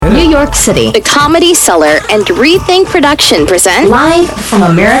New York City. The Comedy Cellar and Rethink Production present Live from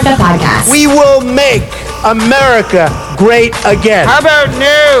America podcast. We will make America great again. How about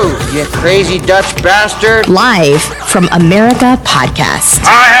new, you crazy Dutch bastard? Live from America podcast.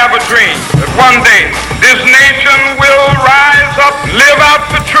 I have a dream that one day this nation will rise up, live out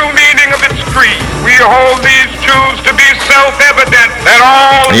the true meaning of its creed. We hold these truths to be self-evident that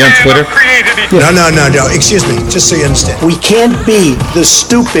all men are created equal. No. Excuse me, just so you understand. We can't be the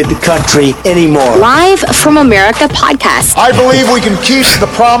stupid country anymore. Live from America podcast. I believe we can keep the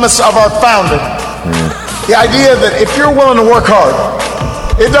promise of our founding. The idea that if you're willing to work hard,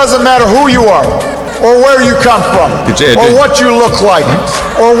 it doesn't matter who you are, or where you come from, or what you look like,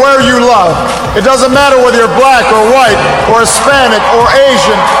 or where you love. It doesn't matter whether you're black or white, or Hispanic, or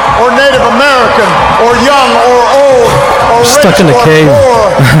Asian, or Native American, or young, or old, or stuck rich, in the or cave. poor,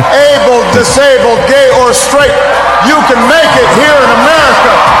 able, disabled, gay, or straight. You can make it here in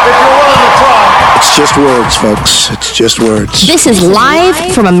America if you're willing to try. It's just words, folks. It's just words. This is Live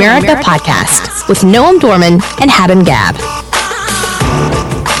from America podcast with Noam Dorman and Hatem Gab.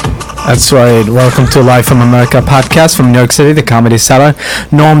 That's right. Welcome to Live from America podcast from New York City, the Comedy Cellar.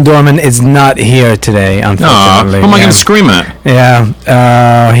 Noam Dorman is not here today, unfortunately. Who am I going to scream at?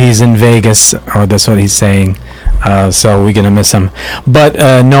 Yeah, he's in Vegas, or that's what he's saying. So we're going to miss him. But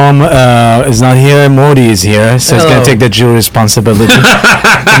Noam is not here. Modi is here, so he's going to take the due responsibility.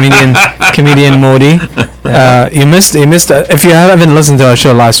 Comedian Modi. You missed. If you haven't listened to our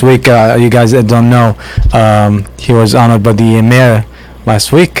show last week, you guys don't know, he was honored by the Emir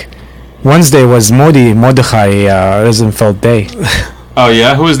last week. Wednesday was Mordechai Rosenfeld Day. Oh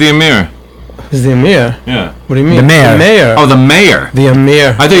yeah, who is the Emir? Who's the Emir? Yeah. What do you mean? The mayor. Oh, the mayor. The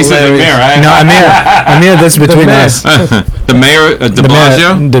Emir. I thought you said the mayor. No, Emir. That's between us. The mayor, De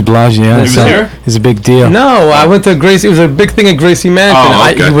Blasio. De Blasio. Yeah. He was here. It's a big deal. No, I went to Gracie. It was a big thing at Gracie Mansion. Oh,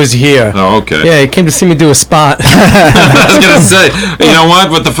 okay. He was here. Oh, okay. Yeah, he came to see me do a spot. I was gonna say, you know what?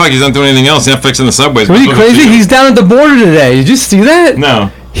 What the fuck? He's not doing anything else. He's not fixing the subways. Are you crazy? He's down at the border today. Did you see that?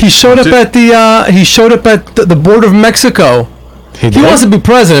 No. He showed up at the. He showed up at the border of Mexico. He wants to be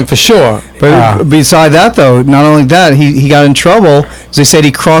president for sure. But beside that, though, not only that, he got in trouble because they said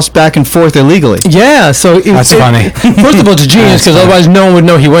he crossed back and forth illegally. Yeah, so that's funny. First of all, it's a genius because otherwise no one would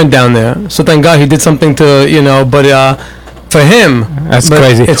know he went down there. So thank God he did something to but for him, that's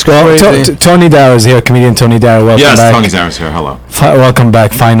crazy. It's crazy. Tony Dow is here, comedian Tony Dow. Welcome back. Yes, Tony Dow is here. Hello. Welcome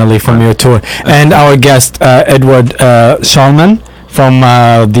back finally from your tour, and our guest Edward Shulman. From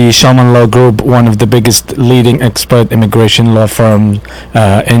the Shulman Law Group, one of the biggest leading expert immigration law firms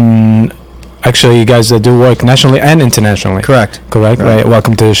in... Actually, you guys do work nationally and internationally. Correct. Right.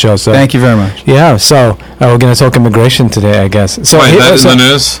 Welcome to the show. So thank you very much. Yeah, so we're going to talk immigration today, I guess. So wait, is that in the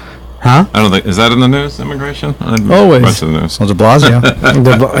news? Huh? I don't think... Is that in the news, immigration? Always. Much of the news. Well, De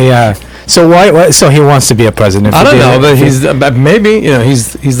Blasio. Yeah. So why? So he wants to be a president. I don't know, but he's maybe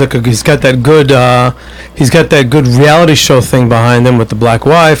he's got that good reality show thing behind him with the black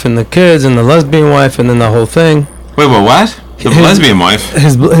wife and the kids and the lesbian wife and then the whole thing. Wait, what? The lesbian wife?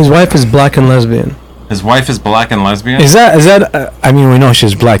 His wife is black and lesbian. His wife is black and lesbian? Is that I mean, we know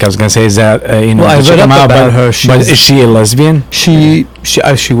she's black. I was gonna say, is that Well, I read up about her. But is she a lesbian? She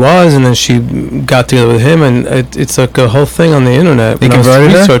was, and then she got together with him, and it's like a whole thing on the internet. They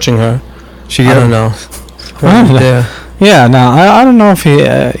converted her? Researching her. I don't know. Yeah, no, I don't know if he,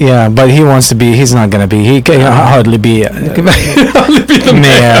 but he wants to be, he's not going to be, he can hardly be the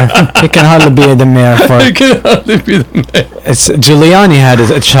mayor. He can hardly be the mayor for... He can hardly be the mayor. Giuliani had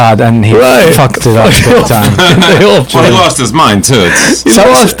a shot and he fucked it up big time. Well, he lost his mind too. He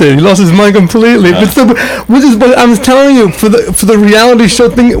lost his mind completely. Yeah. But I'm telling you, for the reality show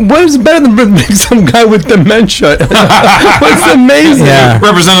thing, what is better than being some guy with dementia? It's amazing. Yeah.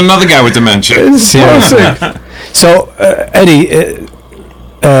 Represent another guy with dementia. It's perfect. So, Eddie,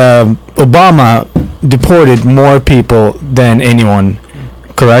 Obama deported more people than anyone,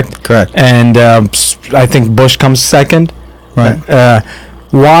 correct? Correct. And I think Bush comes second. Right.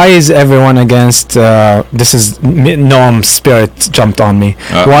 Why is everyone against, this is Noam's spirit jumped on me.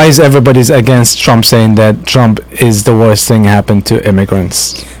 Why is everybody against Trump, saying that Trump is the worst thing happened to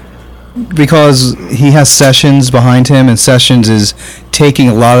immigrants? Because he has Sessions behind him, and Sessions is taking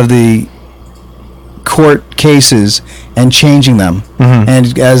a lot of the court cases and changing them. Mm-hmm.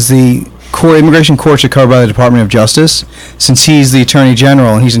 And as the immigration courts are covered by the Department of Justice, since he's the Attorney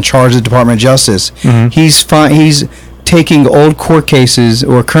General and he's in charge of the Department of Justice, he's taking old court cases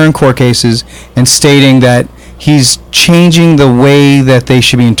or current court cases and stating that he's changing the way that they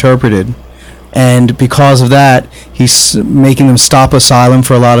should be interpreted. And because of that, he's making them stop asylum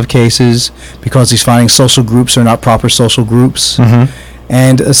for a lot of cases because he's finding social groups are not proper social groups. Mm-hmm.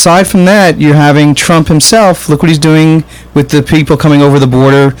 And aside from that, you're having Trump himself. Look what he's doing with the people coming over the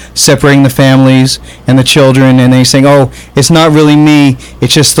border, separating the families and the children, and then he's saying, "Oh, it's not really me.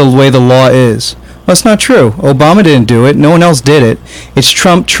 It's just the way the law is." Well, that's not true. Obama didn't do it. No one else did it. It's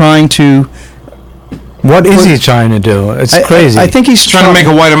Trump trying to. What is he trying to do? It's crazy. I think he's trying to make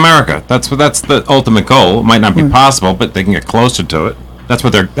a white America. That's the ultimate goal. It might not be possible, but they can get closer to it. That's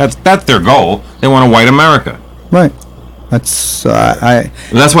their goal. They want a white America. Right. That's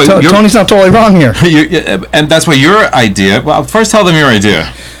That's why Tony's not totally wrong here. And that's why your idea. Well, first tell them your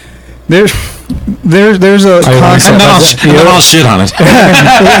idea. There's a concept. And then I'll shit on it.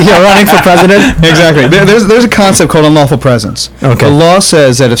 You're running for president? Exactly. There's a concept called unlawful presence. Okay. The law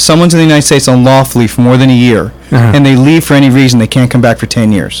says that if someone's in the United States unlawfully for more than a year, and they leave for any reason, they can't come back for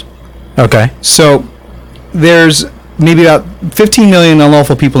 10 years. Okay. So there's maybe about 15 million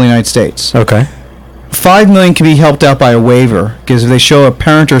unlawful people in the United States. Okay. 5 million can be helped out by a waiver, because if they show a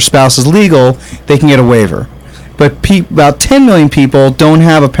parent or spouse is legal, they can get a waiver. But about 10 million people don't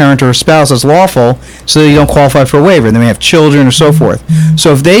have a parent or a spouse that's lawful, so they don't qualify for a waiver. They may have children or so forth.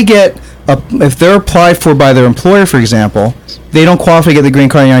 So if they're applied for by their employer, for example, they don't qualify to get the green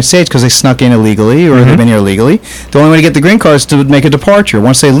card in the United States because they snuck in illegally or they've been here illegally. The only way to get the green card is to make a departure.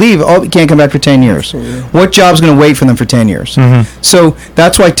 Once they leave, you can't come back for 10 years. What job's going to wait for them for 10 years? So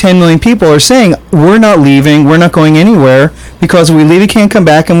that's why 10 million people are saying, we're not leaving, we're not going anywhere, because if we leave, we can't come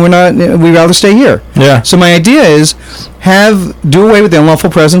back, and we'd rather stay here. Yeah. So my idea is do away with the unlawful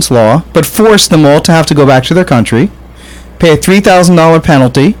presence law, but force them all to have to go back to their country, pay a $3,000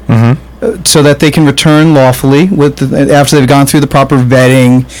 penalty, so that they can return lawfully after they've gone through the proper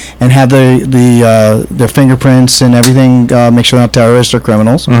vetting and have their fingerprints and everything, make sure they're not terrorists or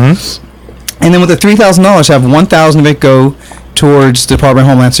criminals. And then with the $3,000, have $1,000 of it go towards the Department of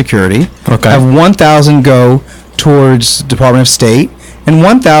Homeland Security. Okay. Have $1,000 go towards Department of State, and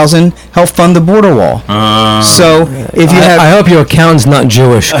 $1,000 help fund the border wall. So if you I hope your accountant's not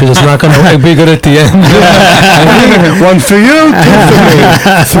Jewish, because it's not going to be good at the end. 1 for you, 2 for me,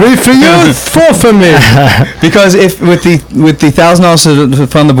 3 for you, 4 for me. Because if with the $1,000 to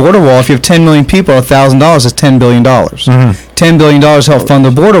fund the border wall, if you have 10 million people, $1,000 is $10 billion. $10 billion help fund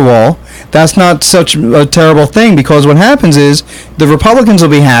the border wall. That's not such a terrible thing, because what happens is the Republicans will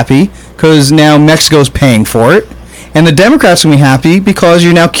be happy because now Mexico's paying for it. And the Democrats will be happy because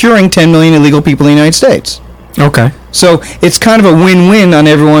you're now curing 10 million illegal people in the United States. Okay. So it's kind of a win-win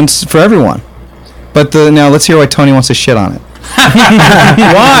for everyone. But now let's hear why Tony wants to shit on it.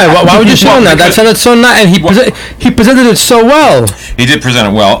 Why? Why would you shit on that? That sounded so nice, and he presented it so well. He did present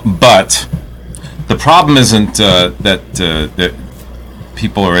it well, but the problem isn't that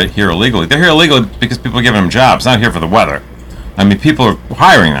people are here illegally. They're here illegally because people are giving them jobs, not here for the weather. I mean, people are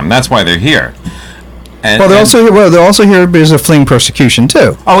hiring them. That's why they're here. They're also here because of fleeing persecution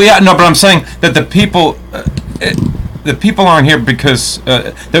too. Oh yeah, no, but I'm saying that the people aren't here because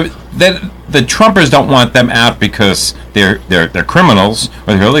the Trumpers don't want them out because they're criminals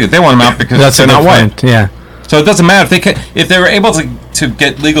or they're illegal. They want them out because they're not white. Yeah. So it doesn't matter if they were able to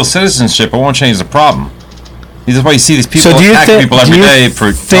get legal citizenship, it won't change the problem. That's why you see these people attacking people every day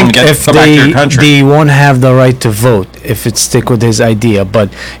for trying to go back to your country. They won't have the right to vote if it stick with his idea,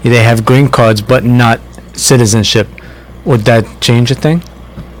 but they have green cards but not citizenship. Would that change a thing?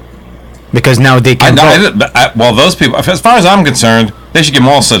 Because now they can vote. Well, those people, as far as I'm concerned, they should give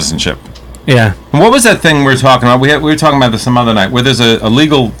them all citizenship. Yeah. And what was that thing we were talking about? We were talking about this some other night, where there's a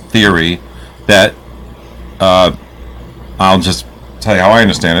legal theory that I'll just tell you how I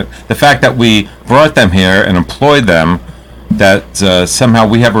understand it. The fact that we brought them here and employed them, that somehow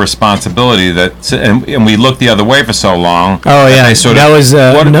we have a responsibility and we looked the other way for so long. Oh yeah, that was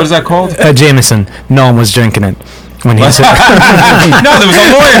what is that called? Jameson. No one was drinking it when he said. No, there was a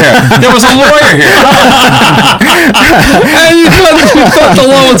lawyer here. There was a lawyer here. And you thought the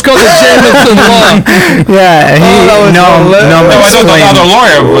law was called the Jameson law. Yeah, I thought the other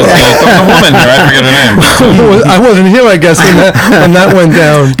lawyer was the woman here. I forget her name. I wasn't here, I guess, when that went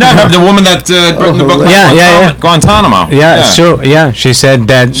down. No, the woman that wrote the book. Guantanamo. Yeah, it's true. Yeah, she said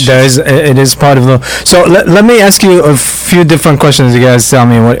that it is part of the. So let me ask you a few different questions. You guys tell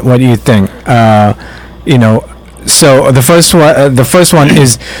me what you think. So the first one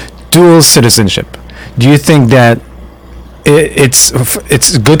is dual citizenship. Do you think that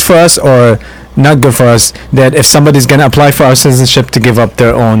it's good for us or not good for us that if somebody's gonna apply for our citizenship to give up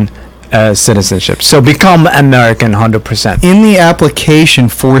their own citizenship, so become American 100%? In the application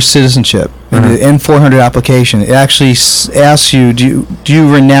for citizenship, in the N400 application, it actually asks you, do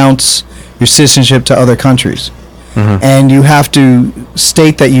you renounce your citizenship to other countries? and you have to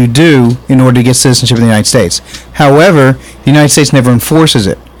state that you do in order to get citizenship in the United States. However, the United States never enforces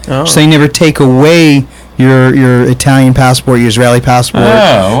it. So they never take away your Italian passport, your Israeli passport. Oh,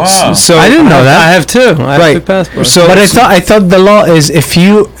 wow. So I didn't know that. I have two. I have two passports. So, but I thought the law is if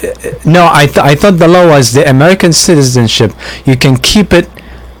you I thought the law was the American citizenship. You can keep it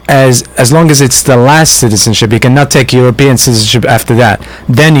as long as it's the last citizenship. You cannot take European citizenship after that.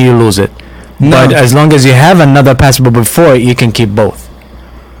 Then you lose it. No. But as long as you have another passport before, you can keep both.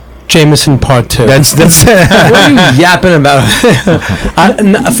 Jameson Part 2. That's what are you yapping about? I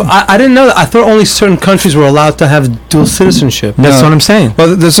didn't know that. I thought only certain countries were allowed to have dual citizenship. That's what I'm saying.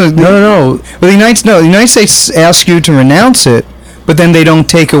 Well, no. Well, the United States asks you to renounce it, but then they don't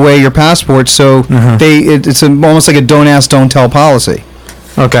take away your passport. So it's almost like a don't ask, don't tell policy.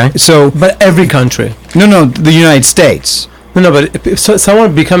 Okay. So, but every country. No, the United States. No, but if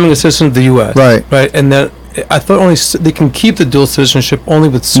someone becoming a citizen of the U.S. Right, and then I thought only they can keep the dual citizenship only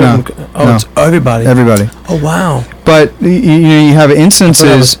with certain. It's everybody. Everybody. Oh wow! But you have instances.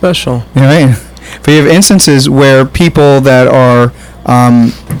 That was special. Right. But you have instances where people that are.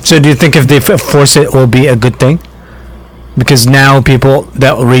 So do you think if they force it, will be a good thing? Because now people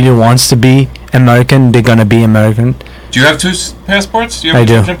that really wants to be American, they're gonna be American. Do you have two passports? Do you have I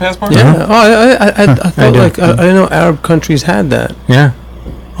do. Egyptian passport? Yeah. I thought I didn't know Arab countries had that. Yeah.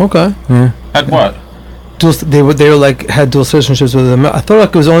 Okay. Yeah. Had what? They were like had dual citizenships with them. I thought like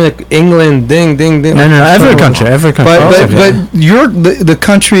it was only like England. Ding. No, every country. But the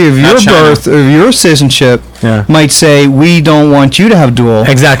country of your birth or your citizenship might say we don't want you to have dual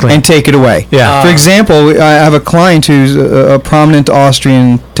and take it away. Yeah. For example, I have a client who's a prominent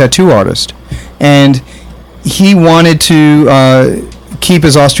Austrian tattoo artist, and he wanted to keep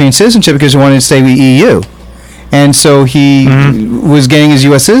his Austrian citizenship because he wanted to stay with EU. And so he was getting his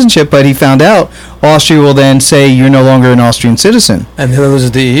U.S. citizenship, but he found out Austria will then say you're no longer an Austrian citizen. And he'll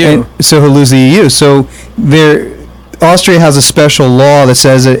lose the EU. And so he'll lose the EU. So Austria has a special law that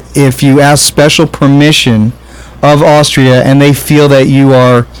says that if you ask special permission of Austria and they feel that you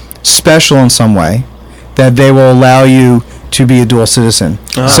are special in some way, that they will allow you to be a dual citizen.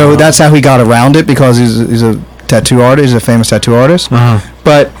 So that's how he got around it, because he's a tattoo artist, he's a famous tattoo artist.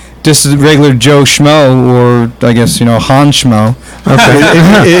 But just a regular Joe Schmo, or I guess Han Schmo,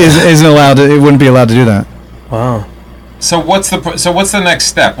 isn't allowed to. It wouldn't be allowed to do that. Wow. So what's the next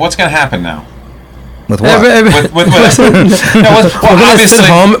step? What's going to happen now? With what? We're going to sit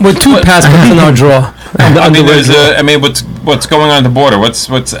home with two passports in our drawer. What's going on at the border?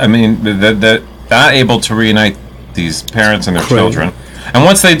 They're not able to reunite these parents and their children. And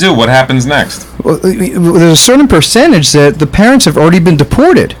once they do, what happens next? Well, there's a certain percentage that the parents have already been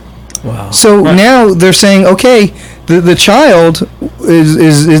deported. Wow. So now they're saying, okay, the child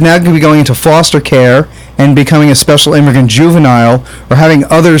is now going to be going into foster care and becoming a special immigrant juvenile, or having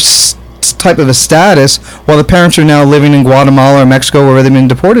other type of a status, while the parents are now living in Guatemala or Mexico, where they've been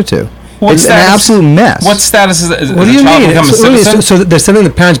deported to. It's an absolute mess. What status is what do you mean? So they're sending the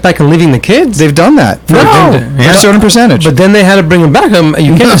parents back and leaving the kids? They've done that. A certain percentage. But then they had to bring them back.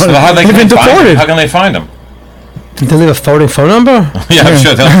 You can't. How they've been deported. How can they find them? Did they leave a forwarding phone number? Yeah, I'm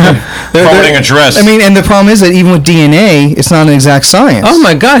sure. Forwarding address. I mean, and the problem is that even with DNA, it's not an exact science. Oh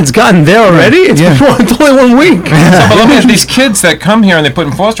my God, it's gotten there already? It's only 1 week. But look at these kids that come here and they put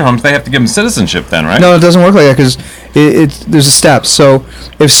in foster homes. They have to give them citizenship then, right? No, it doesn't work like that, because there's a step. So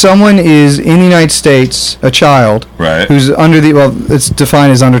if someone is in the United States, a child, who's under it's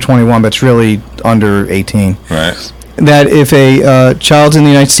defined as under 21, but it's really under 18. Right. That if a child's in the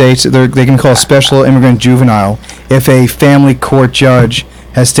United States, they can call a special immigrant juvenile if a family court judge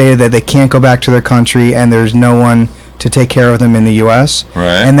has stated that they can't go back to their country and there's no one to take care of them in the U.S.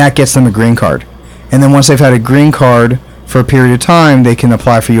 Right. And that gets them a green card. And then once they've had a green card for a period of time, they can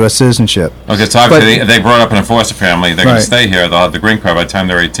apply for U.S. citizenship. Okay, so if they grow up in a foster family, they're going to stay here. They'll have the green card. By the time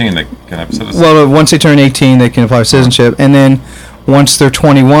they're 18, they can have citizenship. Well, once they turn 18, they can apply for citizenship. And then once they're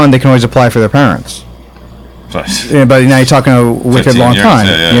 21, they can always apply for their parents. Yeah, but now you're talking a wicked long time.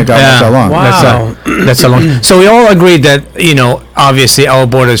 That long. Wow. That's a long. So we all agreed that obviously our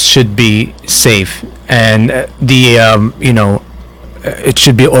borders should be safe, and it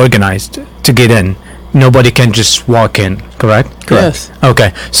should be organized to get in. Nobody can just walk in. Correct. Yes.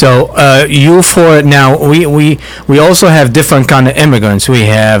 Okay. So we also have different kind of immigrants. We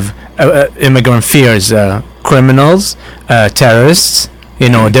have immigrant fears, criminals, terrorists.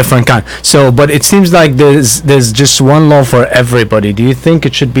 Different kind. So, but it seems like there's just one law for everybody. Do you think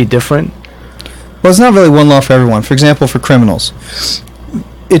it should be different? Well, it's not really one law for everyone. For example, for criminals,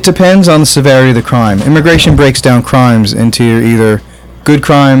 it depends on the severity of the crime. Immigration breaks down crimes into either good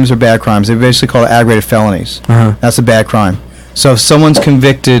crimes or bad crimes. They basically call it aggravated felonies. That's a bad crime. So if someone's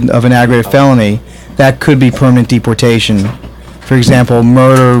convicted of an aggravated felony, that could be permanent deportation. For example,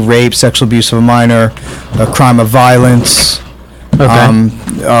 murder, rape, sexual abuse of a minor, a crime of violence,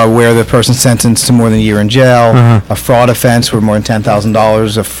 where the person's sentenced to more than a year in jail, a fraud offense where more than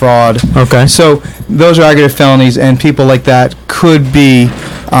 $10,000 of fraud. Okay. So those are aggravated felonies, and people like that could be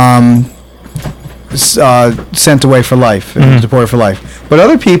sent away for life, deported for life. But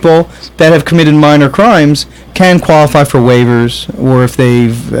other people that have committed minor crimes can qualify for waivers, or if they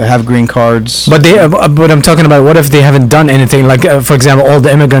have green cards. But but I'm talking about, what if they haven't done anything? Like, for example, all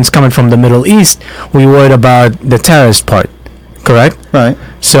the immigrants coming from the Middle East, we worried about the terrorist part, correct? Right.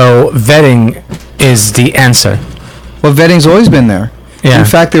 So vetting is the answer. Well, vetting's always been there. Yeah. In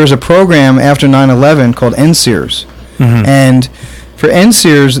fact, there was a program after 9/11 called NSEERS, and for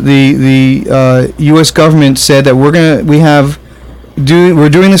NSEERS, the U.S. government said that we're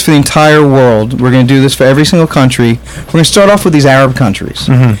doing this for the entire world. We're going to do this for every single country. We're going to start off with these Arab countries,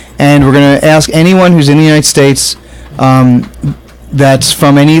 and we're going to ask anyone who's in the United States that's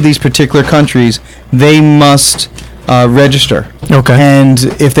from any of these particular countries, they must register. Okay. And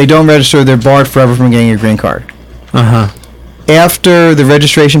if they don't register, they're barred forever from getting a green card. After the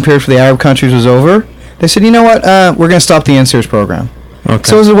registration period for the Arab countries was over, they said, you know what, we're going to stop the NSEERS program. Okay.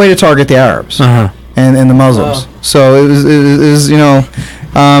 So it was a way to target the Arabs and the Muslims. So it was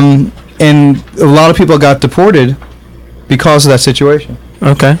and a lot of people got deported because of that situation.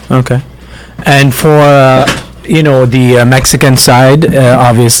 Okay. And for the Mexican side,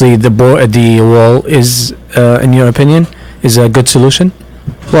 obviously the wall is, in your opinion, is a good solution.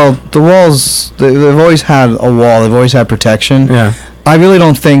 Well, the walls, they've always had a wall. They've always had protection. Yeah. I really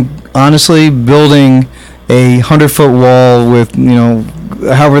don't think, honestly, building a 100-foot wall with,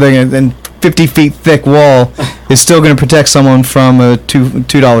 however they're going to, and 50 feet thick wall is still going to protect someone from a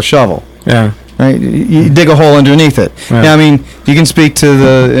 $2 shovel. Yeah. Right? You dig a hole underneath it. Right. Now, I mean, you can speak to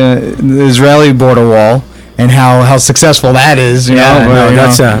the Israeli border wall and how successful that is. It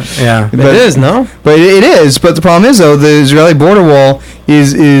is, no? But it is. But the problem is, though, the Israeli border wall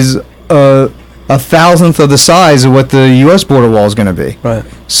is a thousandth of the size of what the U.S. border wall is going to be. Right.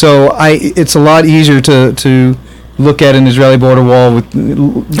 So it's a lot easier to look at an Israeli border wall with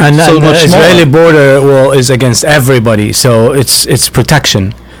the Israeli border wall is against everybody, so it's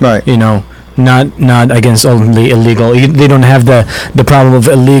protection. Right. Not against only illegal. They don't have the problem of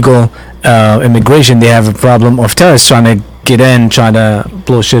illegal immigration. They have a problem of terrorists trying to get in, trying to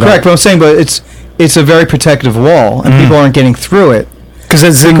blow shit up. Correct. But I'm saying, it's a very protective wall, and people aren't getting through it. Because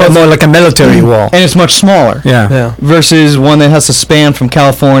it's more like a military wall. And it's much smaller. Yeah. Versus one that has to span from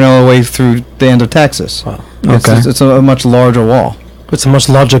California all the way through the end of Texas. Wow. Okay. It's a much larger wall. It's a much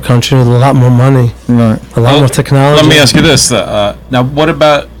larger country with a lot more money. Right. A lot more technology. Let me ask you this. Now, what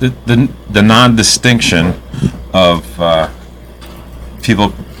about the non-distinction of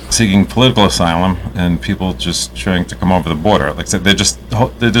people seeking political asylum and people just trying to come over the border? Like I said,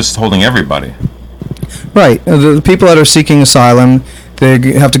 they're just holding everybody. Right. The people that are seeking asylum,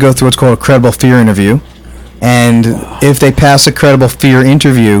 they have to go through what's called a credible fear interview. And if they pass a credible fear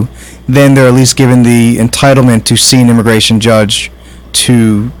interview, then they're at least given the entitlement to see an immigration judge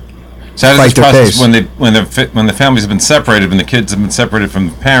to fight their case. When the families have been separated, when the kids have been separated from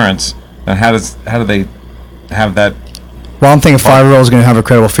the parents, then how do they have that? Well, I'm thinking a 5-year-old is going to have a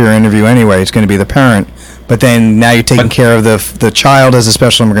credible fear interview anyway. It's going to be the parent. But then now you're taking care of the child as a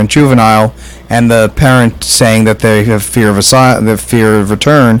special immigrant juvenile, and the parent saying that they have fear of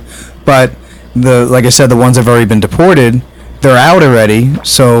return. But like I said, the ones that have already been deported, they're out already.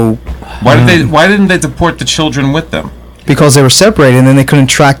 So why didn't they deport the children with them? Because they were separated, and then they couldn't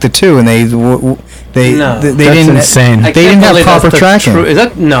track the two, and they didn't. Insane. They didn't have proper tracking. Is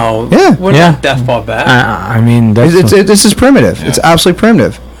that no? Yeah. We're not that far back. I mean, this is primitive. Yeah. It's absolutely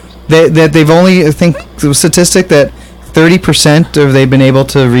primitive. They've only, I think, the statistic that 30% of they've been able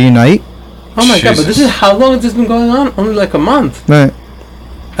to reunite. Oh my God! But this is how long has this been going on? Only like a month. Right.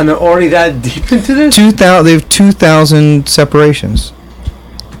 And they're already that deep into this. They have 2,000 separations.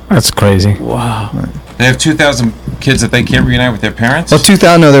 That's crazy. Wow. Right. They have 2,000 kids that they can't reunite with their parents? Well,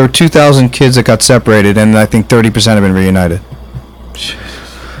 2,000. No, there were 2,000 kids that got separated, and I think 30% have been reunited.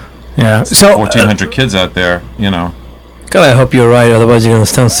 Yeah. So 1,400 kids out there, God, I hope you're right. Otherwise, you're gonna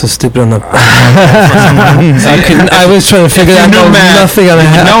sound so stupid on the. I was trying to figure that out. Nothing on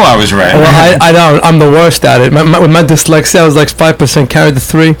that. I was right. Well, I don't. I'm the worst at it. With my dyslexia, I was like 5%. Carried the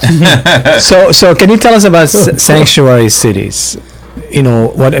 3. So can you tell us about sanctuary cities?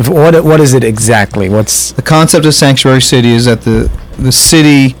 What is it exactly? What's the concept of sanctuary city? Is that the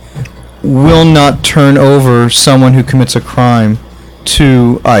city will not turn over someone who commits a crime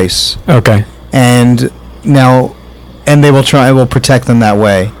to ICE. Okay. And they will protect them that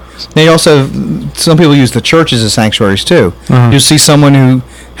way. They also, some people use the churches as sanctuaries too. You'll see someone who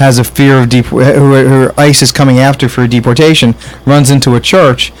has a fear of who ICE is coming after for deportation, runs into a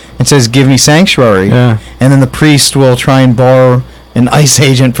church and says, "Give me sanctuary," and then the priest will try and bar an ICE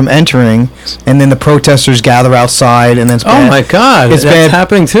agent from entering, and then the protesters gather outside, and then it's bad. Oh my God, it's that's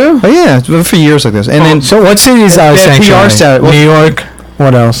happening too. Oh yeah, it's been for years like this. And then so what cities are sanctuary? New York.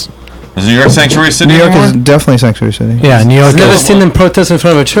 What else? Is New York sanctuary city? New York anymore? is definitely sanctuary city. Yeah, New York. I've never seen them protest in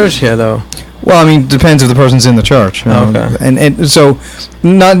front of a church here, though. Well, I mean, depends if the person's in the church. Okay. And so,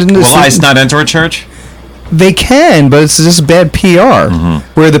 will ICE not enter a church? They can, but it's just bad PR.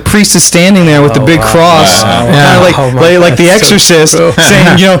 Where the priest is standing there with the big cross, kind of like The Exorcist,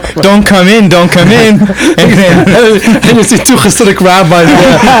 saying, "Don't come in, don't come in." And you see two Hasidic rabbis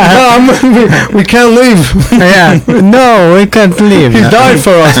there. We can't leave. No, we can't leave. He died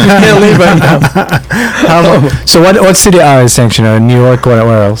for us. We can't leave right now. So what city are sanctuary? New York.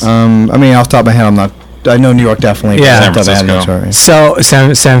 Where else? I mean, off the top of my head, I know New York definitely. Yeah, San Francisco. So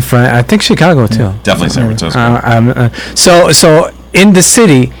San Fran. I think Chicago too. Definitely San Francisco. So in the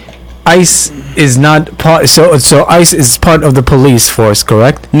city, ICE is not part. So ICE is part of the police force,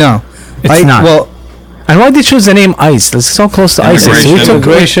 correct? No, it's not. Well, and why did they choose the name ICE? It's so close to ISIS. We took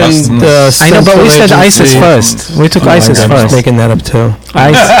Immigration. I know, but we said ISIS first. We took ISIS first. Making that up too.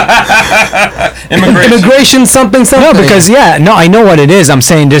 Immigration something. No, because I know what it is. I'm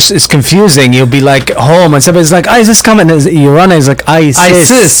saying this is confusing. You'll be like home and somebody's like ISIS coming. You run, it's like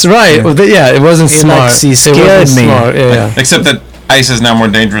ISIS, right? Yeah. Well, it wasn't smart. Like, you scared me. Yeah. Except that ICE is now more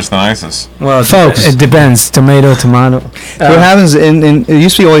dangerous than ISIS. Well, folks, it depends. Tomato. What happens it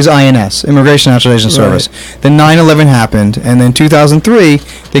used to be always INS, Immigration Naturalization Service. Then 9/11 happened, and then 2003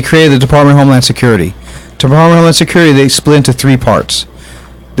 they created the Department of Homeland Security. Department of Homeland Security, they split into three parts.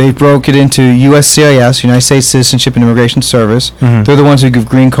 They broke it into USCIS, United States Citizenship and Immigration Service. They're the ones who give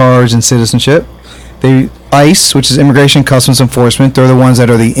green cards and citizenship. ICE, which is Immigration Customs Enforcement, they're the ones that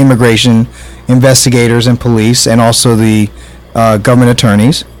are the immigration investigators and police, and also the government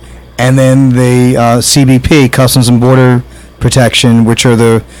attorneys. And then the CBP, Customs and Border Protection, which are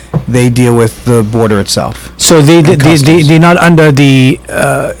they deal with the border itself. So they're not under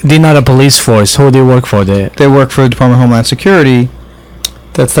they're not a police force. Who they work for? They work for the Department of Homeland Security.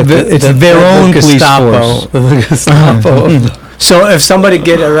 That's like it's their own police force. The Gestapo. So if somebody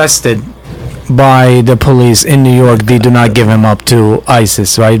get arrested by the police in New York, they do not give him up to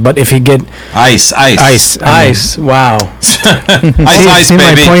ISIS, right? But if he get ICE. Wow. ICE, see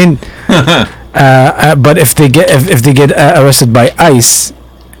baby. my point? But if they get arrested by ICE,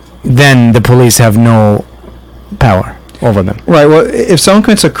 then the police have no power over them. Right. Well, if someone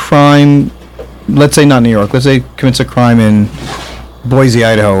commits a crime, let's say not New York, let's say commits a crime in Boise,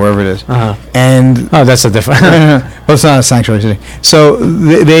 Idaho, wherever it is, and that's a different. well, it's not a sanctuary city. So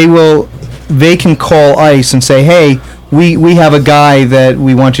they can call ICE and say, "Hey, we have a guy that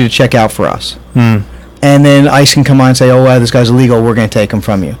we want you to check out for us," and then ICE can come on and say, "Oh, this guy's illegal. We're going to take him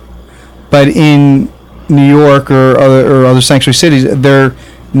from you." But in New York or other sanctuary cities, they're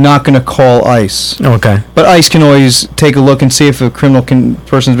not going to call ICE. Okay. But ICE can always take a look and see if a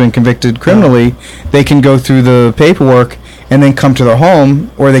person's been convicted criminally. They can go through the paperwork and then come to their home,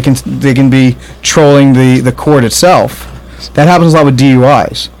 or they can be trolling the court itself. That happens a lot with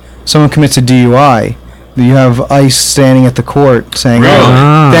DUIs. Someone commits a DUI, you have ICE standing at the court saying, Really?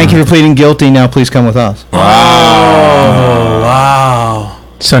 Thank you for pleading guilty, now please come with us." Wow.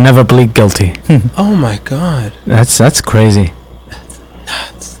 So never plead guilty. Oh my God. That's crazy.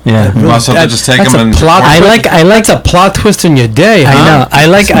 Yeah. So they just take him and plot. I like That's a plot twist in your day. I know. I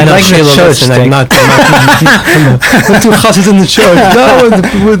like the church thing. Not two chassid in the church. No,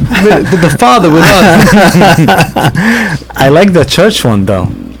 with the father with us. I like the church one though.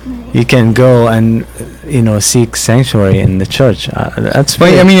 You can go and seek sanctuary in the church. That's.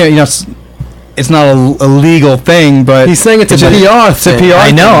 Well, I mean, it's not a legal thing, but he's saying it's a PR thing.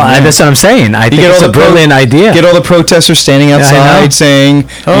 I know. That's what I'm saying. I think it's a brilliant idea. Get all the protesters standing outside saying,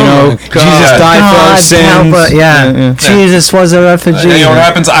 Jesus died for our sins. Jesus was a refugee. You know what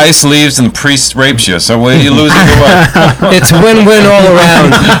happens? ICE leaves and the priest rapes you. So you lose either way. It's win-win all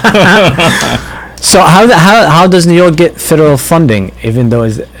around. So how does New York get federal funding, even though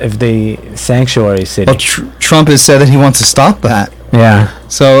if the sanctuary city? Well, Trump has said that he wants to stop that. Yeah.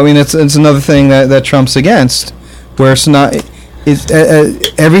 So I mean, it's another thing that Trump's against, where it's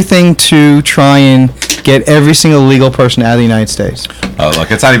everything to try and get every single legal person out of the United States. Oh,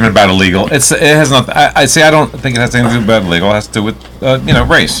 look, it's not even about illegal. It has nothing. I don't think it has anything to do with illegal. It has to do with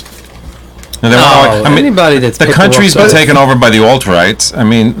race. Anybody that's the country's been taken over by the alt-rights. I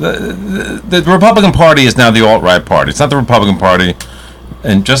mean, the Republican Party is now the alt-right party. It's not the Republican Party.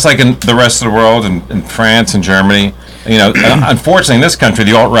 And just like in the rest of the world, in France and Germany, unfortunately in this country,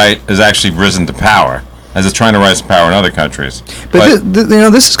 the alt-right has actually risen to power, as it's trying to rise to power in other countries. But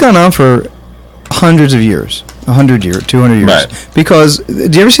this has gone on for hundreds of years, 100 years, 200 years. Right. Because, do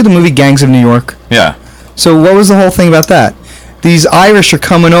you ever see the movie Gangs of New York? Yeah. So what was the whole thing about that? These Irish are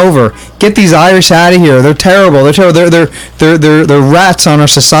coming over. Get these Irish out of here. They're terrible. They're rats on our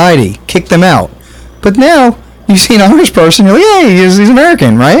society. Kick them out. But now you see an Irish person, you're like, hey, he's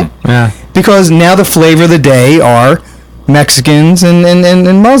American, right? Yeah. Because now the flavor of the day are Mexicans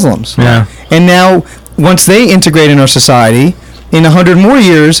and Muslims. Yeah. And now once they integrate in our society, in 100 more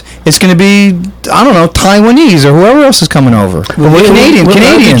years, it's going to be, I don't know, Taiwanese or whoever else is coming over. Canadians.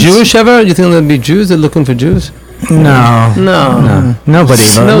 Be Jewish ever? You think there'll be Jews that are looking for Jews? No.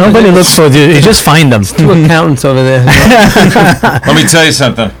 Nobody looks for Jews. You just find them. Two accountants over there. Let me tell you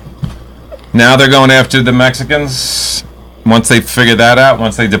something. Now they're going after the Mexicans. Once they figure that out,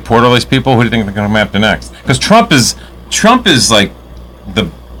 once they deport all these people, who do you think they're going to come after next? Because Trump is like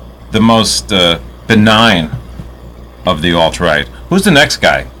the most benign of the alt-right. Who's the next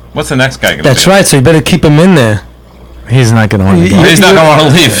guy? What's the next guy going to be? That's right, so you better keep him in there. He's not going to want to He's not going to want to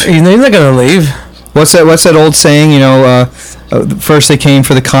leave. He's not going to leave. What's that old saying, first they came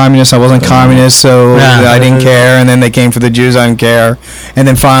for the communists, I wasn't communist, so I didn't care, and then they came for the Jews, I didn't care, and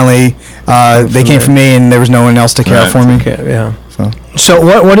then finally they came for me and there was no one else to care for me. Yeah. So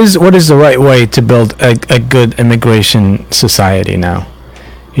what is the right way to build a good immigration society now?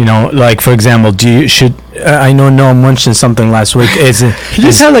 Like for example, I know Noam mentioned something last week. He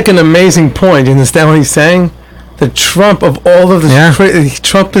just had like an amazing point. You understand what he's saying? The Trump of all of the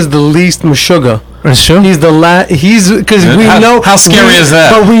Trump is the least Meshuggah. It's true. He's the because we know how scary is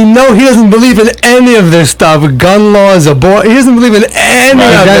that? But we know he doesn't believe in any of this stuff. Gun laws, he doesn't believe in any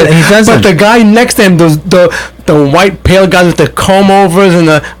of it. He doesn't. But the guy next to him, the white pale guys with the comb overs and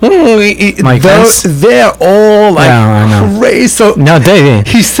they're all like crazy. So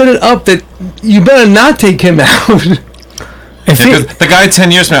he set it up that you better not take him out. The guy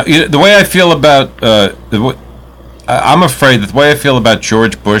 10 years from now, the way I feel about I'm afraid that the way I feel about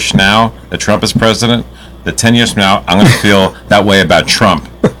George Bush now, that Trump is president, that 10 years from now, I'm going to feel that way about Trump,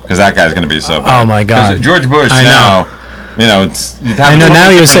 because that guy's going to be so bad. Oh, my God. George Bush now, I know now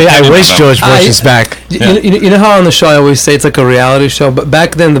you say, I wish George Bush is back. You know how on the show I always say it's like a reality show, but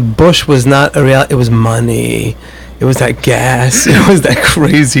back then the Bush was not a reality, it was money. It was that gas. It was that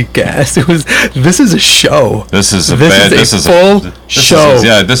crazy gas. This is a show. This is a show.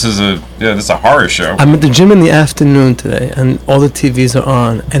 This is a horror show. I'm at the gym in the afternoon today, and all the TVs are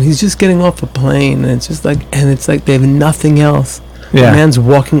on, and he's just getting off a plane, and it's like they have nothing else. Yeah. The man's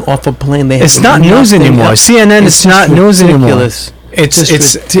walking off a plane. It's not news anymore. CNN is not news anymore.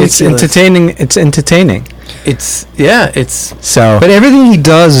 It's entertaining. It's entertaining. It's so. But everything he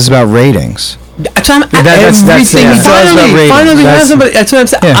does is about ratings. Finally, has somebody. That's what I'm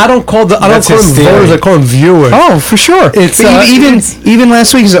saying. I don't call them voters. I call them viewers. Oh, for sure. It's even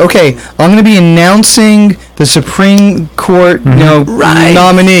last week. He said, "Okay, I'm going to be announcing the Supreme Court,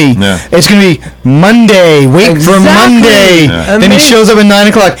 nominee. Yeah. It's going to be Monday. Wait for Monday." Yeah. Then he shows up at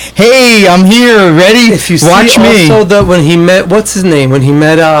 9:00. Hey, I'm here, ready. If you watch me. Also, when he met, what's his name? When he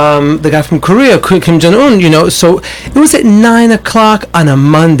met the guy from Korea, Kim Jong-un. So it was at 9:00 on a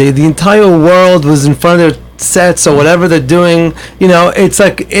Monday. The entire world was in front of their sets or whatever they're doing. It's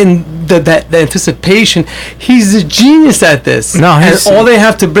like in the anticipation. He's a genius at this. No, and all they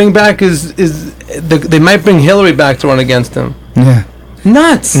have to bring back is they might bring Hillary back to run against him. Yeah.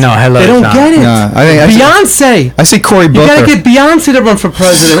 Nuts. No, they don't get it. No, Beyonce. I see Cory Booker. You gotta get Beyonce to run for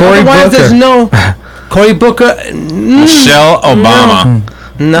president. Otherwise, there's no Cory Booker. Michelle Obama.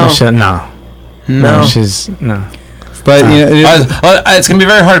 No. She's no. But it's gonna be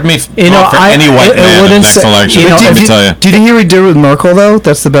very hard for me. For any white man in the next election. Let me tell you. Did you hear what he did with Merkel though?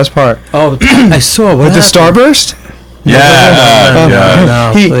 That's the best part. Oh, I saw with the starburst.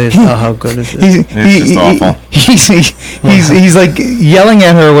 No, please. How good is it? It's just awful. He's like yelling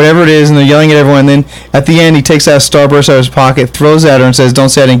at her, whatever it is, and they're yelling at everyone. And then at the end, he takes out a starburst out of his pocket, throws it at her, and says, "Don't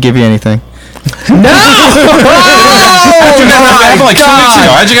say I didn't give you anything." No! Happened like 2 weeks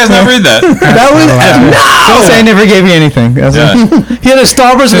ago. How'd you guys not read that? That was Don't say I never gave you anything. He had a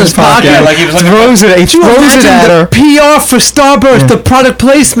Starburst in his pocket. Yeah, like he was throws it at her. PR for Starburst, the product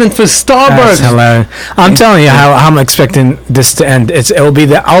placement for Starburst. That's hilarious. I'm telling you how I'm expecting this to end. It will be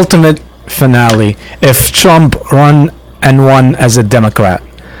the ultimate finale if Trump won as a Democrat.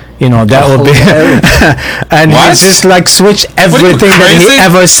 That would be, and he's just like switch everything that he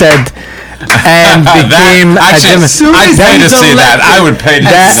ever said. and became Actually, I'd pay to see that. I would pay to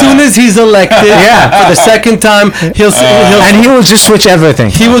see that. As soon as he's elected, for the second time, he'll and he will just switch everything.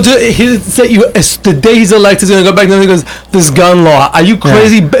 He will do. He'll say the day he's elected, he's gonna go back and he goes, "This gun law. Are you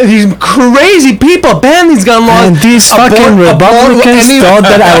crazy? These crazy people ban these gun laws." And these fucking Republicans thought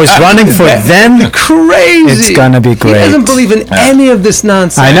that I was running for them. Crazy. It's gonna be great. He doesn't believe in any of this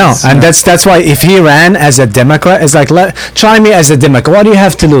nonsense. I know, and that's why if he ran as a Democrat, it's like try me as a Democrat. What do you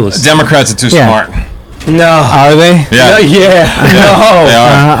have to lose? Democrats are too smart. No, are they? Yeah, no. They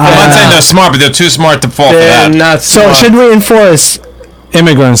are. I'm not saying they're smart, but they're too smart to fall for that. Not smart. So should we enforce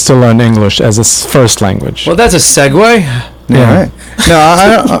immigrants to learn English as a first language? Well, that's a segue. Yeah. Right. No,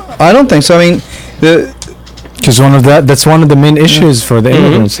 I don't think so. I mean, because that's one of the main issues for the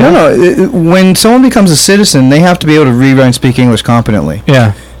immigrants. Mm-hmm. No, when someone becomes a citizen, they have to be able to read, write, and speak English competently.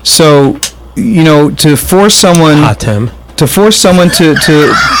 Yeah. So, to force someone Hatem. To force someone to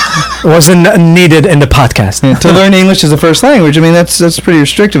wasn't needed in the podcast to learn English as a first language. I mean, that's pretty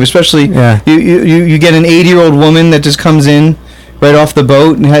restrictive. Especially you get an 80-year-old woman that just comes in right off the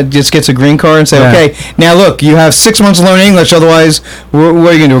boat and just gets a green card and say, okay, now look, you have 6 months to learn English. Otherwise, what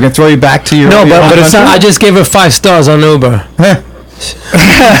are you gonna do? We're gonna throw you back to your but it's not. I just gave her 5 stars on Uber.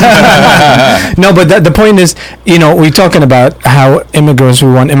 No, but the point is, we're talking about how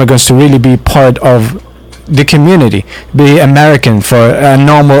we want immigrants to really be part of the community, be American for a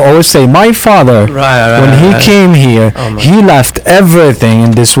normal. Always say, my father, when he came here, he left everything,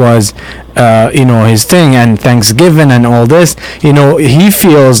 and this was, his thing, and Thanksgiving and all this. He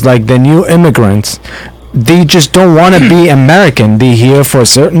feels like the new immigrants, they just don't want to be American. They're here for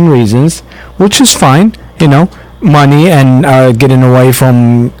certain reasons, which is fine, money and getting away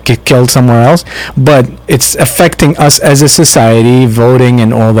from get killed somewhere else, but it's affecting us as a society, voting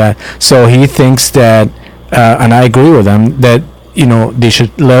and all that. So he thinks that, and I agree with him, that they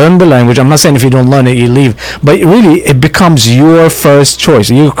should learn the language. I'm not saying if you don't learn it, you leave, but really it becomes your first choice,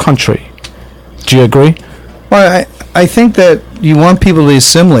 your country. Do you agree? Well, I think that you want people to be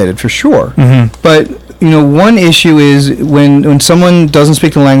assimilated for sure. Mm-hmm. But one issue is when someone doesn't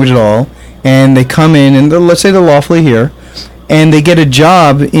speak the language at all, and they come in and let's say they're lawfully here, and they get a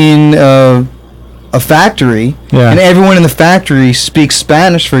job in a factory, and everyone in the factory speaks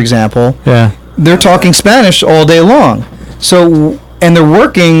Spanish, for example. Yeah. They're talking Spanish all day long. So, and they're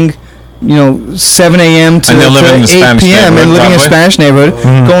working, 7 a.m. to 8 p.m. and living in a Spanish neighborhood,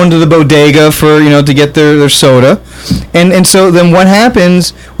 going to the bodega for, to get their soda. And so then what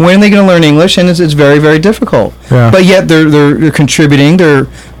happens, when are they going to learn English? And it's very, very difficult. Yeah. But yet they're contributing, they're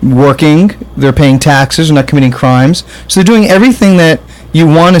working, they're paying taxes, they're not committing crimes. So they're doing everything that you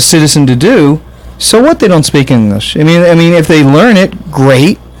want a citizen to do. So what, they don't speak English? I mean, if they learn it,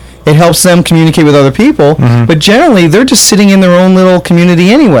 great. It helps them communicate with other people. Mm-hmm. But generally, they're just sitting in their own little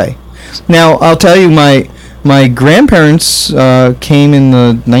community anyway. Now, I'll tell you, my grandparents came in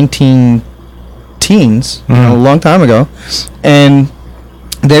the 19-teens, a long time ago, and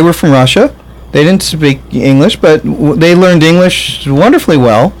they were from Russia. They didn't speak English, but they learned English wonderfully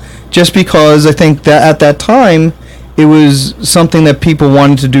well, just because I think that at that time, it was something that people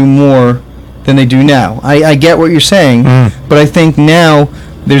wanted to do more than they do now. I get what you're saying, but I think now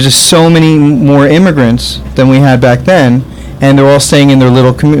there's just so many more immigrants than we had back then, and they're all staying in their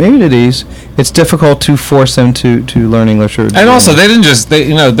little communities. It's difficult to force them to learn English. And also, they didn't just they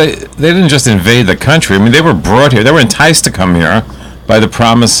didn't just invade the country. I mean, they were brought here. They were enticed to come here by the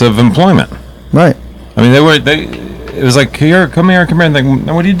promise of employment. Right. I mean, it was like, come here. And like,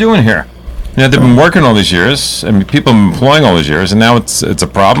 what are you doing here? They've been working all these years, and people have been employing all these years, and now it's a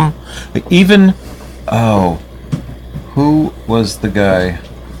problem. Even, who was the guy?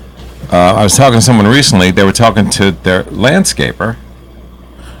 I was talking to someone recently. They were talking to their landscaper,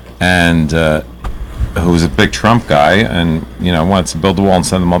 and who was a big Trump guy, and wants to build the wall and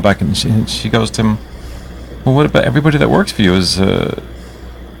send them all back. And she goes to him, well, what about everybody that works for you is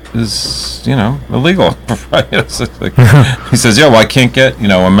illegal? He says, yeah, well, I can't get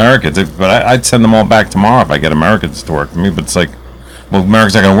Americans, but I'd send them all back tomorrow if I get Americans to work for me. But it's like, well,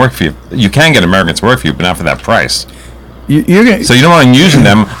 Americans are going to work for you. You can get Americans to work for you, but not for that price. So you don't mind using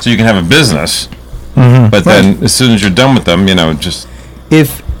them so you can have a business, but then as soon as you're done with them, just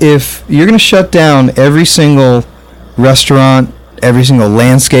if you're going to shut down every single restaurant, every single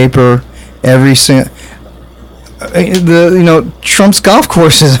landscaper, every single Trump's golf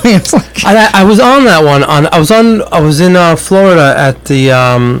courses. I mean, it's like I was on that one. I was in Florida at the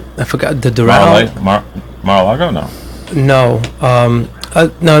I forgot the Doral. Mar-a-Lago? No,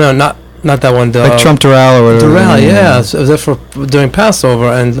 not that one. Like Trump Doral or whatever. Doral, yeah. So I was there during Passover,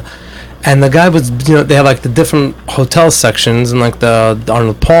 and And the guy was, they have like the different hotel sections and like the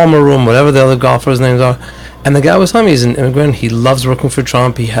Arnold Palmer room, whatever the other golfers' names are. And the guy was telling me he's an immigrant. He loves working for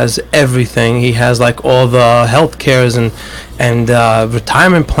Trump. He has everything. He has like all the health cares and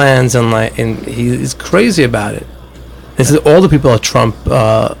retirement plans and he's crazy about it. He says all the people at Trump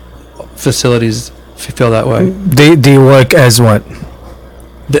facilities feel that way. They work as what?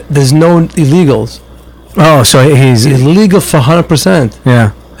 There's no illegals. Oh, so he's illegal for 100%.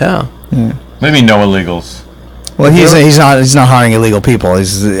 Yeah. Yeah. Maybe no illegals. Well, he's not hiring illegal people.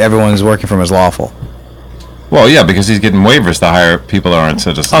 Everyone's working from his lawful. Well, yeah, because he's getting waivers to hire people that aren't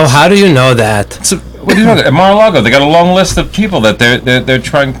citizens. Oh, how do you know that? So, what do you know? At Mar-a-Lago, they got a long list of people that they're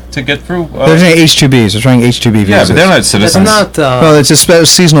trying to get through. They're trying H-2Bs. They're trying H-2B visas. Yeah, but they're not citizens. It's not. Well, it's just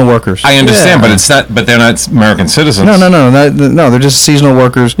seasonal workers. I understand, but it's not. But they're not American citizens. No. They're just seasonal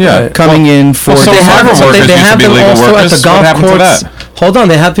workers. Yeah, coming in for. Some migrant workers used to be legal workers. At the golf what happened courts, to that? Hold on,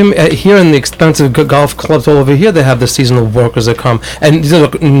 they have them here in the expensive golf clubs all over here. They have the seasonal workers that come, and these are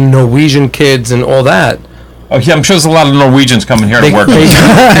Norwegian kids and all that. Oh, yeah, I'm sure there's a lot of Norwegians coming here to work. Tell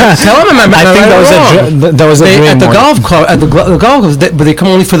them I think that was a dream. At the golf club, the golf clubs, but they come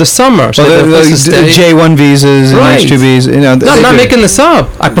only for the summer. So the J1 visas and H2Bs. No, I'm not making this up.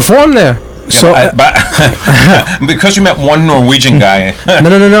 I perform there. So, because you met one Norwegian guy.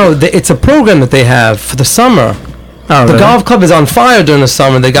 No. It's a program that they have for the summer. Oh, the golf club is on fire during the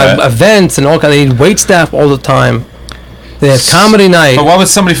summer. They got events and all kind. They need wait staff all the time. They have comedy night. But why would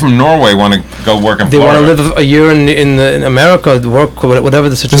somebody from Norway want to go work in Florida? They want to live a year in America, work whatever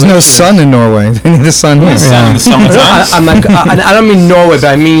the situation. There's no sun in Norway. They need the sun here. Sun in the summertime. I don't mean Norway,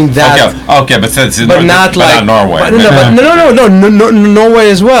 but I mean that. Okay, but not Norway. No,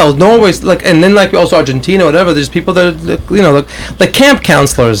 Norway as well. Norway's and then also Argentina, whatever. There's people that like camp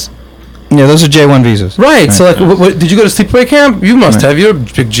counselors. Yeah, those are J1 visas. Right. So did you go to sleepaway camp? You must have. You're a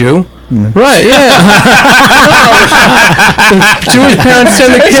big Jew. Right, yeah. Jewish parents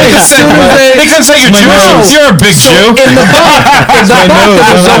send the kids. They can say you're Jewish. You're a big Jew.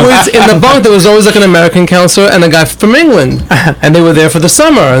 In the bunk, there was always like an American counselor and a guy from England, and they were there for the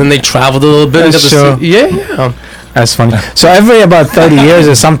summer, and then they traveled a little bit. Yeah. That's funny. So every about 30 years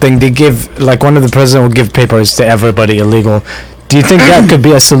or something, they give one of the president will give papers to everybody illegal. Do you think that could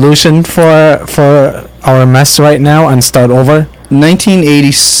be a solution for our mess right now and start over?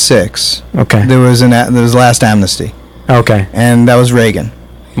 1986. Okay. There was last amnesty. Okay. And that was Reagan.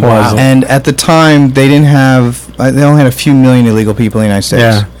 Wow. And at the time, they didn't have. They only had a few million illegal people in the United States.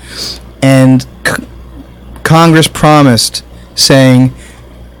 Yeah. And Congress promised, saying,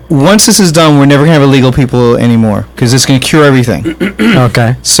 once this is done, we're never gonna have illegal people anymore because it's gonna cure everything.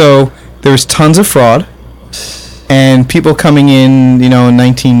 Okay. So there was tons of fraud. And people coming in, in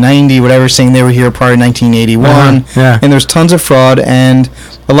 1990, whatever, saying they were here prior to 1981. Yeah. And there's tons of fraud, and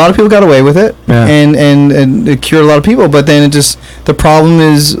a lot of people got away with it, and it cured a lot of people. But then the problem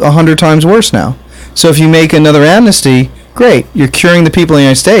is 100 times worse now. So if you make another amnesty, great, you're curing the people in the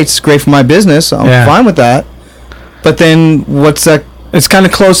United States. Great for my business. I'm fine with that. But then what's that? It's kind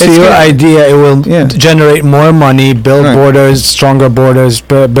of close to your idea. It will generate more money, build borders, stronger borders.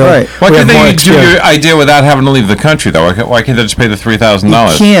 Build. Why can't they do your idea without having to leave the country, though? Why can't they just pay the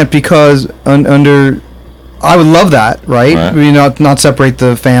 $3,000? You can't because under. I would love that, right? We not separate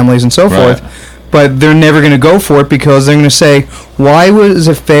the families and so forth. But they're never going to go for it because they're going to say, why was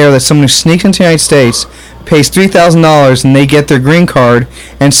it fair that someone who sneaks into the United States pays $3,000 and they get their green card,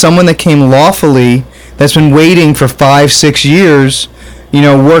 and someone that came lawfully that's been waiting for 5-6 years,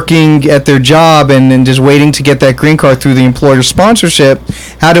 working at their job and just waiting to get that green card through the employer sponsorship,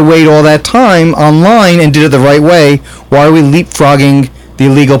 had to wait all that time online and did it the right way. Why are we leapfrogging the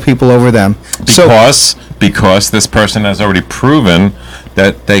illegal people over them? Because this person has already proven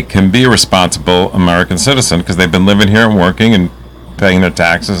that they can be a responsible American citizen because they've been living here and working and paying their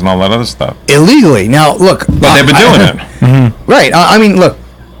taxes and all that other stuff. Illegally. Now, look. But they've been doing it. Mm-hmm. Right. I mean, look,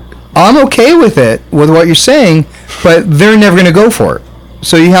 I'm okay with it, with what you're saying, but they're never going to go for it.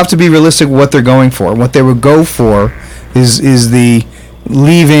 So you have to be realistic with what they're going for. What they would go for is the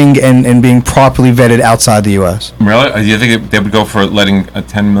leaving and being properly vetted outside the U.S. Really? Do you think they would go for letting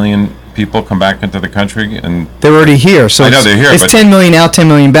 10 million people come back into the country? And they're already here. So I know they're here. It's 10 million out, 10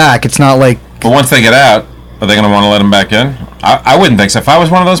 million back. It's not like... But once they get out, are they going to want to let them back in? I wouldn't think so. If I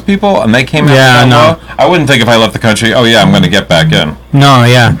was one of those people and they came out, I wouldn't think if I left the country, I'm going to get back in. No,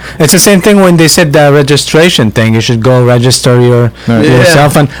 yeah. It's the same thing when they said the registration thing. You should go register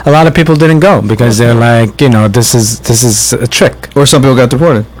yourself. And a lot of people didn't go because they're like, this is a trick. Or some people got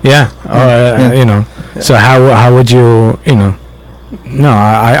deported. Yeah. So how would you, No,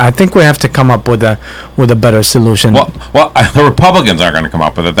 I think we have to come up with a better solution. Well, the Republicans aren't going to come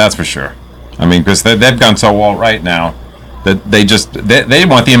up with it. That's for sure. I mean, because they've gone so all right now that they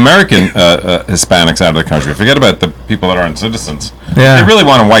want the American Hispanics out of the country. Forget about the people that aren't citizens. Yeah. They really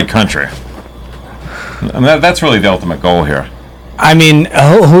want a white country. I mean, that's really the ultimate goal here. I mean,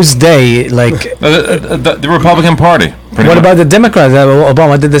 who's they? Like the Republican Party. What about the Democrats?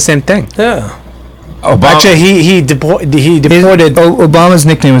 Obama did the same thing. Yeah. Obama, actually, he deported. Obama's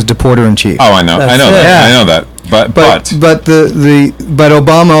nickname was Deporter in Chief. Oh, I know that. Yeah. I know that. But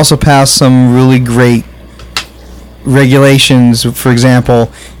Obama also passed some really great regulations. For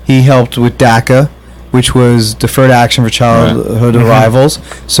example, he helped with DACA, which was deferred action for childhood arrivals.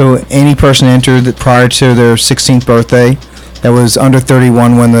 So any person entered prior to their 16th birthday that was under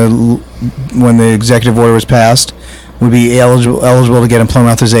 31 when the executive order was passed would be eligible to get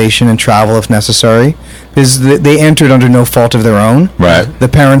employment authorization and travel if necessary, because they entered under no fault of their own. Right. The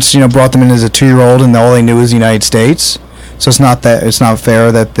parents, brought them in as a 2-year-old, and all they knew was the United States. So it's not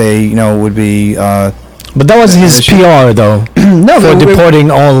fair that they, would be. But that was his PR, though. For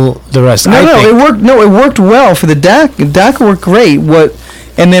deporting all the rest. It worked. No, it worked well for the DACA. DACA worked great.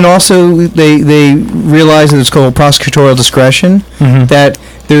 And then also they realized that it's called prosecutorial discretion. That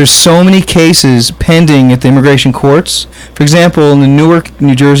there's so many cases pending at the immigration courts. For example, in the Newark,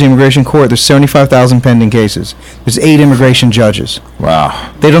 New Jersey immigration court, there's 75,000 pending cases. There's 8 immigration judges.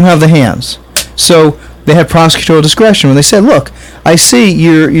 Wow. They don't have the hands. So they have prosecutorial discretion when they said, "Look, I see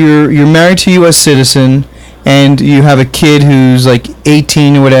you're married to a U.S. citizen, and you have a kid who's like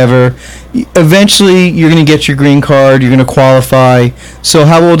 18 or whatever. Eventually, you're going to get your green card. You're going to qualify. So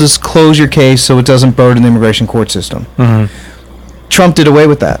how about we'll just close your case so it doesn't burden the immigration court system?" Trump did away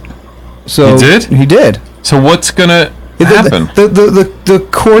with that. So he did. He did. So what's going to happen? The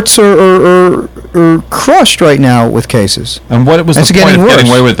courts are crushed right now with cases. And what was the point of getting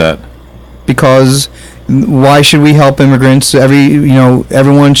away with that? Because why should we help immigrants?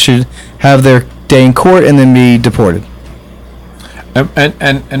 Everyone should have their day in court and then be deported.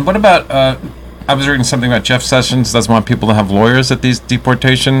 And what about? I was reading something about Jeff Sessions doesn't want people to have lawyers at these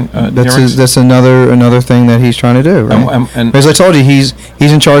deportation hearings. That's another thing that he's trying to do. Right? And as I told you, he's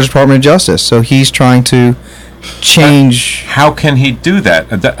in charge of the Department of Justice, so he's trying to change. How can he do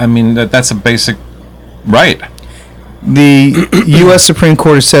that? I mean, that's a basic right. The U.S. Supreme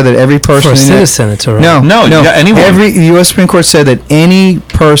Court has said that every person... For a citizen, it's all right. No, anyone. Every U.S. Supreme Court said that any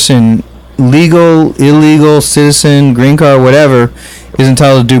person, legal, illegal, citizen, green card, whatever, is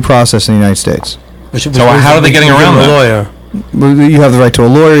entitled to due process in the United States. So how are they getting around that? Lawyer. You have the right to a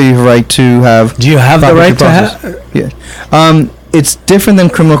lawyer. You have the right to have... Do you have the right to have... Yeah. It's different than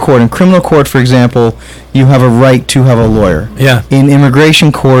criminal court. In criminal court, for example, you have a right to have a lawyer. Yeah. In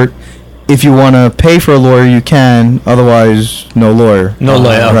immigration court, if you want to pay for a lawyer, you can. Otherwise, no lawyer. No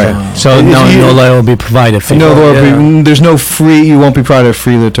lawyer. Okay. Right. So no lawyer will be provided for you. No lawyer. There's no free. You won't be provided a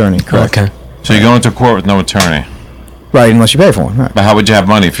free attorney. Correct. Okay. So you go into court with no attorney. Right, unless you pay for one. Right. But how would you have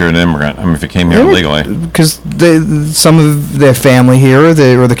money if you're an immigrant? I mean, if you came here illegally. Because some of their family here or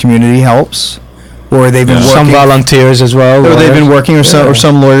the community helps, or they've been working. Some volunteers as well. Or they've been working, or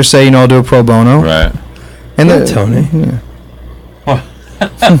some lawyers say, I'll do a pro bono. Right. And Tony. Yeah.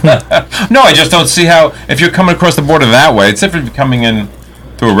 No, I just don't see how, if you're coming across the border that way, it's different if you're coming in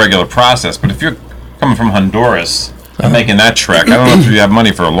through a regular process, but if you're coming from Honduras and making that trek, I don't know if you have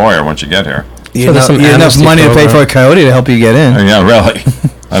money for a lawyer once you get here. You have enough money to pay for a coyote to help you get in. Yeah, really.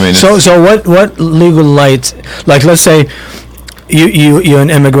 I mean, so what legal rights, like let's say you're an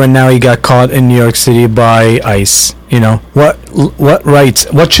immigrant now, you got caught in New York City by ICE, what rights,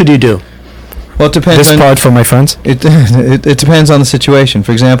 what should you do? Well, it depends. This part for my friends. It depends on the situation.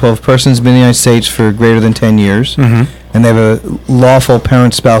 For example, if a person's been in the United States for greater than 10 years and they have a lawful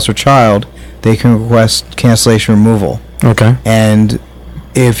parent, spouse, or child, they can request cancellation removal. Okay. And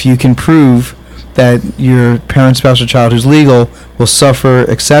if you can prove that your parent, spouse, or child who's legal will suffer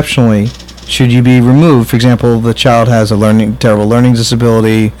exceptionally should you be removed, for example, the child has a terrible learning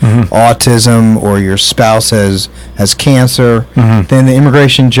disability, autism, or your spouse has cancer, then the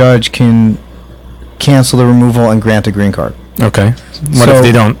immigration judge can cancel the removal and grant a green card. Okay. What if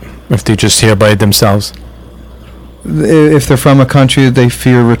they don't? If they're just here by themselves? If they're from a country that they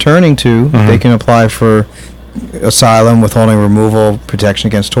fear returning to, they can apply for asylum, withholding removal, protection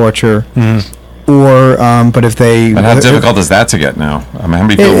against torture. Or, but if they... But how difficult is that to get now? I mean, how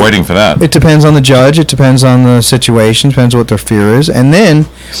many people are waiting for that? It depends on the judge. It depends on the situation. Depends what their fear is. And then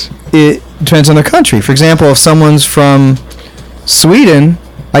it depends on their country. For example, if someone's from Sweden,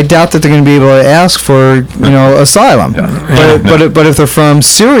 I doubt that they're going to be able to ask for, asylum. But if they're from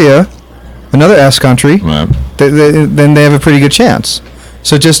Syria, another S country, then they have a pretty good chance.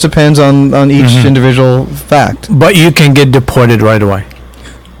 So it just depends on each individual fact. But you can get deported right away.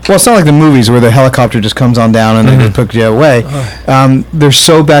 Well, it's not like the movies where the helicopter just comes on down and they just put you away. They're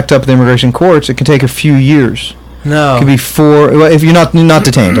so backed up with the immigration courts, it can take a few years. No. It could be 4. Well, if you're not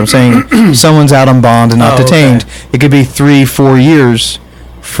detained, I'm saying someone's out on bond and not detained. Okay. It could be 3-4 years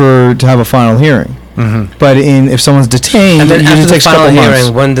to have a final hearing. But if someone's detained, and then after the final hearing, months.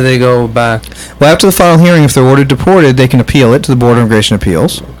 when do they go back? Well, after the final hearing, if they're ordered deported, they can appeal it to the Board of Immigration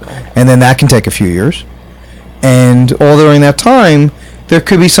Appeals, and then that can take a few years. And all during that time, there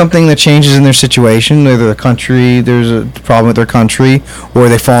could be something that changes in their situation. Either there's a problem with their country, or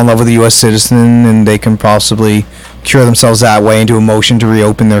they fall in love with a U.S. citizen, and they can possibly cure themselves that way and do a motion to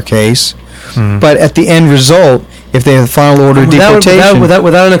reopen their case. But at the end result, if they have the final order of deportation...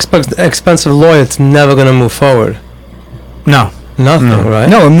 Without an expensive lawyer, it's never going to move forward. No. Nothing, right?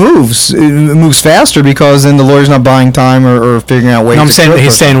 No, it moves. It moves faster because then the lawyer's not buying time or figuring out ways. No, I'm saying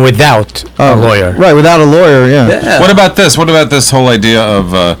he's saying without a lawyer. Right, without a lawyer, yeah. What about this? What about this whole idea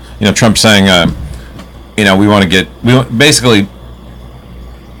of Trump saying, we want to basically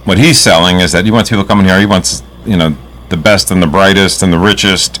what he's selling is that he wants people coming here. He wants the best and the brightest and the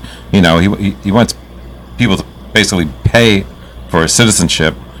richest. He wants people to basically pay for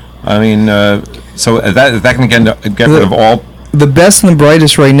citizenship. I mean, so that can get rid of all. The best and the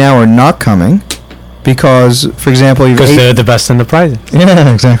brightest right now are not coming because, for example, they're the best and the brightest.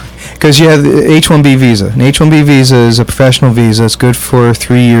 Yeah, exactly. Because you have the H-1B visa. An H-1B visa is a professional visa. It's good for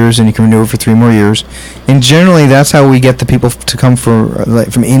 3 years, and you can renew it for 3 more years. And generally, that's how we get the people to come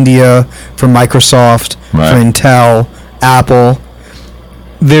from India, from Microsoft, from Intel, Apple.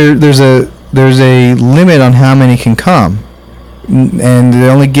 There's a limit on how many can come, and they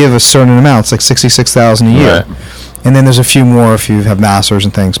only give a certain amount. It's like 66,000 a year. Right. And then there's a few more if you have masters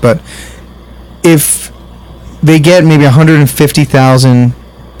and things. But if they get maybe 150,000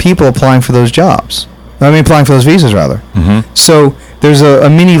 people applying for those jobs, applying for those visas, rather. So there's a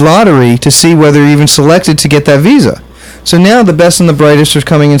mini lottery to see whether you're even selected to get that visa. So now the best and the brightest are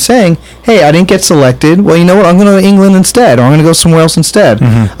coming and saying, hey, I didn't get selected. Well, you know what? I'm going to go to England instead, or I'm going to go somewhere else instead.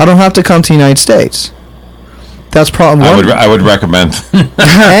 I don't have to come to the United States. That's problem one. I would recommend.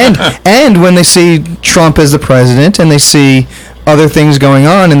 and when they see Trump as the president and they see other things going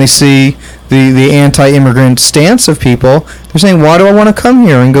on and they see the anti-immigrant stance of people, they're saying, why do I want to come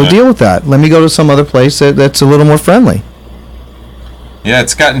here and go deal with that? Let me go to some other place that's a little more friendly. Yeah,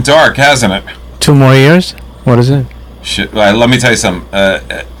 it's gotten dark, hasn't it? 2 more years? What is it? Shit. Let me tell you something.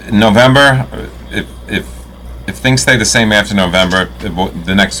 November, if things stay the same after November,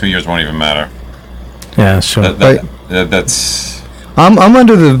 the next 2 years won't even matter. Yeah, sure. That's. I'm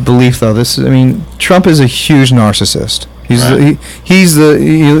under the belief though. Trump is a huge narcissist. You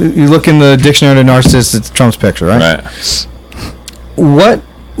look in the dictionary of narcissist, it's Trump's picture, right?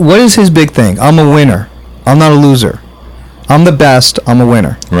 What is his big thing? I'm a winner. I'm not a loser. I'm the best. I'm a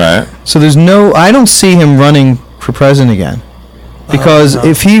winner. Right. So I don't see him running for president again, because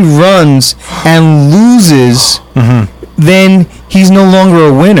if he runs and loses, then he's no longer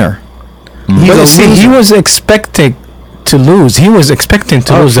a winner. He was expecting to lose. He was expecting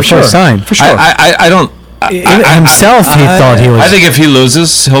to lose the first time. For sure. I don't. Himself, he thought he was. I think if he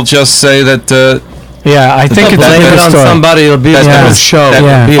loses, he'll just say that. I think it's blame it on somebody. It'll be a show.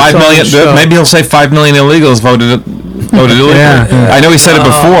 5 million. Maybe he'll say 5 million illegals voted illegally. I know he said it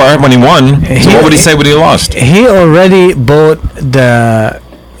before when he won. So what would he say when he lost? He already bought the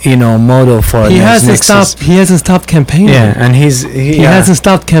motto for he hasn't stopped campaigning. Yeah, and he hasn't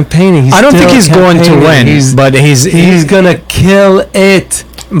stopped campaigning. I don't think he's going to win, but he's gonna kill it.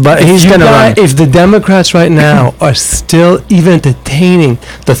 But he's gonna run. If the Democrats right now are still even entertaining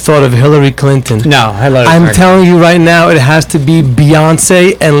the thought of Hillary Clinton, I'm telling you right now, it has to be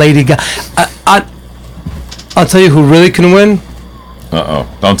Beyonce and Lady Gaga. I'll tell you who really can win.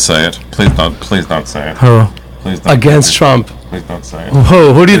 Don't say it. Please don't say it. Who? Please don't. Against Trump. Please don't say it.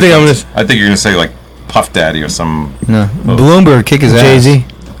 Who do you think I'm gonna? I think you're gonna say like Puff Daddy or some. No. Bloomberg, kick his ass. Jay-Z.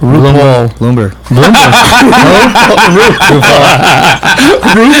 Bloomberg.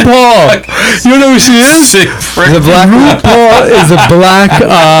 RuPaul. You know who she is? RuPaul is a black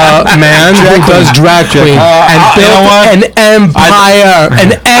man who does drag queen and built an empire.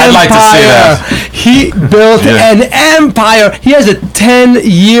 I'd like to see that. He built an empire. He has a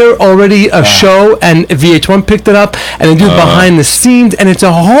 10-year already show, and VH1 picked it up, and they do behind the scenes, and it's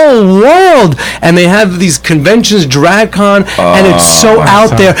a whole world. And they have these conventions, DragCon, and it's so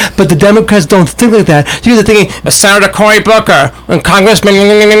out there. But the Democrats don't think like that. So you're thinking, Senator Cory Booker, Congressman,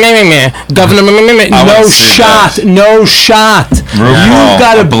 Governor, no shot. RuPaul, You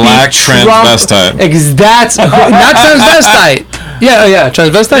gotta black beat Trump. transvestite. That's not transvestite. Yeah,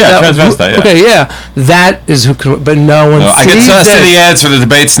 transvestite. Yeah, transvestite. Okay, that is who can. But no one sees I get so it. the ads for the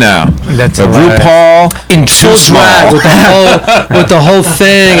debates now. That's RuPaul in full drag with the whole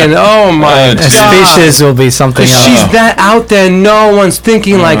thing, and oh my God, speeches will be something else. She's that out there. No one's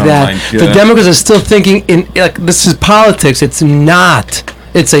thinking like that. The Democrats are still thinking in like this is politics. It's not.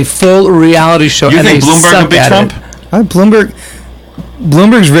 It's a full reality show. You think Bloomberg will be Trump?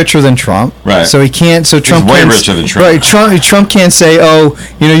 Bloomberg's richer than Trump, right? So he can't. So Trump He's way can't, richer than Trump. Right? Trump can't say, "Oh,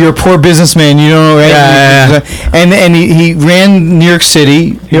 you're a poor businessman. You don't know." Right? And he ran New York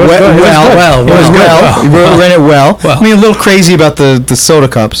City. He ran it well. I mean, a little crazy about the soda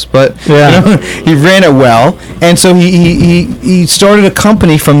cups, but he ran it well. And so he started a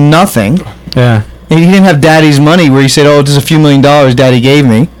company from nothing. Yeah. And he didn't have Daddy's money, where he said, "Oh, just a few $1 million Daddy gave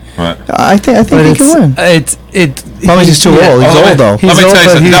me." Right. I think he can win. Probably he's too old. He's old though. Let me tell you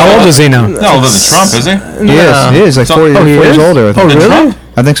something. How old is he now? No older than Trump, is he? He is like 4 years older. I think. Oh, really?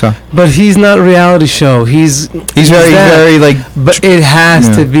 I think so. But he's not a reality show. He's very like. But it has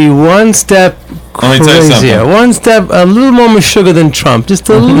to be one step crazier, one step a little more sugar than Trump, just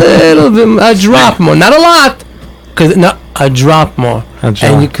a little bit, a drop more, not a lot, a drop more, and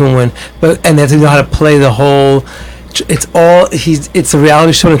you can win. But and they have to know how to play the whole. It's a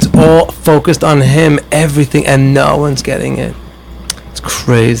reality show, and it's all focused on him, everything, and no one's getting it. It's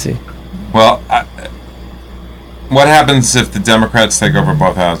crazy. Well, what happens if the Democrats take over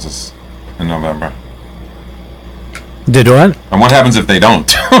both houses in November? Did what? And what happens if they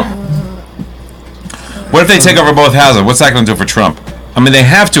don't? What if they take over both houses? What's that going to do for Trump? I mean, they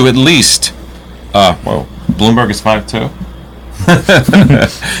have to at least. Bloomberg is 5'2".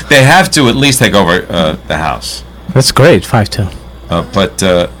 They have to at least take over the House. That's great, 5'2". But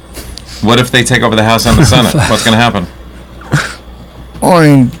what if they take over the House and the Senate? What's going to happen? I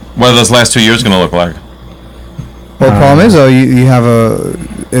mean, what are those last 2 years going to look like? Well, the problem is, though, you have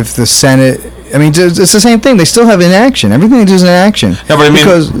if the Senate. I mean, it's the same thing. They still have inaction. Everything is inaction. No, but I mean,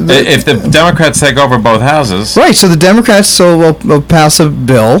 if the Democrats take over both houses, right? So the Democrats will pass a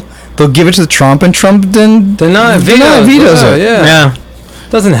bill. They'll give it to Trump, and Trump then vetoes it. Yeah.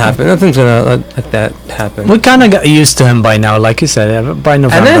 Doesn't happen. Nothing's gonna let that happen. We kind of got used to him by now, like you said. By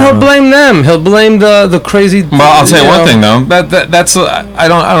November, and then he'll blame them. He'll blame the crazy. Well, I'll tell you one thing though. That's I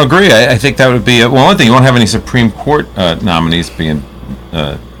don't agree. I think that would be one thing. You won't have any Supreme Court nominees being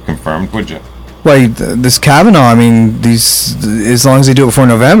confirmed, would you? Well, this Kavanaugh. I mean, as long as they do it before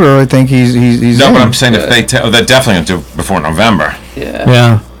November, I think he's. No, in. but I'm saying if they're definitely gonna do it before November.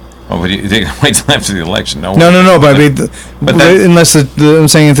 Yeah. Well, what do you think? Wait till after the election? No. But unless I'm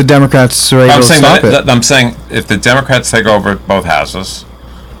saying if the Democrats are able to stop it. I'm saying if the Democrats take over both houses,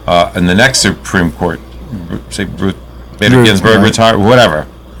 and the next Supreme Court, say Ruth Bader Ginsburg retire, whatever,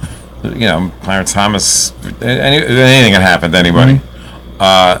 Clarence Thomas, anything can happen to anybody.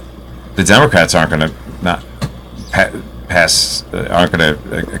 The Democrats aren't going to not pass, aren't going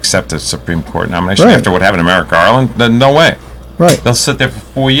to accept a Supreme Court nomination after what happened to Merrick Garland. Then no way. Right. They'll sit there for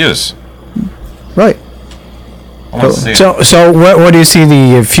 4 years. Right. So what do you see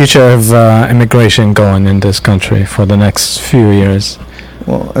the future of immigration going in this country for the next few years?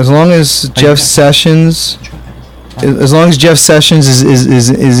 Well, as long as Jeff Sessions is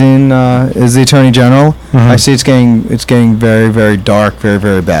the Attorney General, I see it's getting very, very dark, very,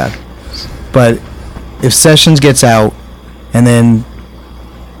 very bad. But if Sessions gets out, and then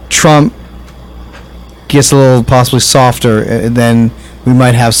Trump gets a little possibly softer, then we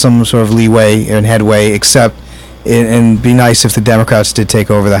might have some sort of leeway and headway. Except, and be nice if the Democrats did take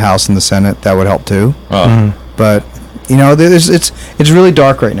over the House and the Senate. That would help too. But it's really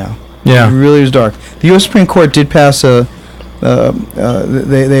dark right now. Yeah, it really is dark. The U.S. Supreme Court did pass they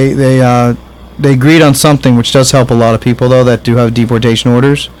agreed on something which does help a lot of people though that do have deportation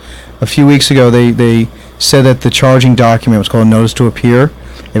orders. A few weeks ago, they said that the charging document was called a notice to appear.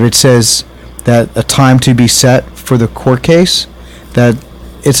 If it says that a time to be set for the court case, that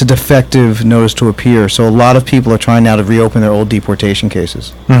it's a defective notice to appear. So a lot of people are trying now to reopen their old deportation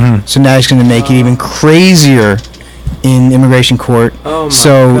cases. So now it's going to make it even crazier in immigration court. Oh my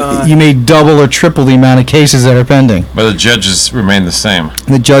so God. you may double or triple the amount of cases that are pending. But the judges remain the same.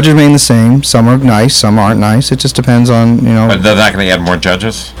 The judges remain the same. Some are nice, some aren't nice. It just depends on, But they're not going to add more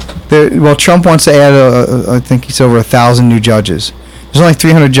judges? Well, Trump wants to add, I think he's over 1,000 new judges. There's only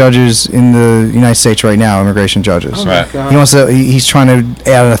 300 judges in the United States right now, immigration judges. Oh my God. He wants to. He's trying to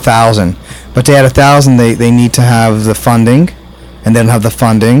add 1,000. But to add 1,000, they need to have the funding, and they don't have the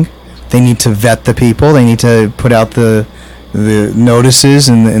funding. They need to vet the people. They need to put out the notices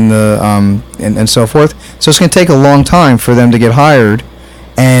and so forth. So it's going to take a long time for them to get hired,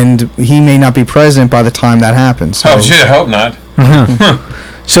 and he may not be president by the time that happens. So. Oh, shit, I hope not.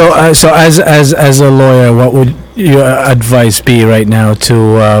 So as a lawyer, what would your advice be right now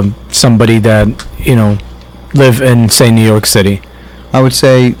to somebody that live in, say, New York City? I would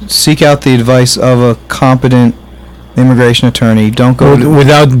say seek out the advice of a competent immigration attorney. Don't go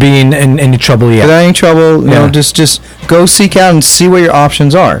without being in any trouble yet. Without any trouble, just go seek out and see what your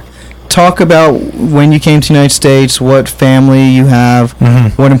options are. Talk about when you came to the United States, what family you have,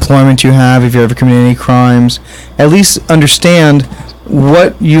 what employment you have, if you ever committed any crimes. At least understand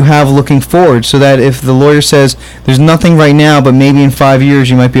what you have looking forward, so that if the lawyer says there's nothing right now, but maybe in 5 years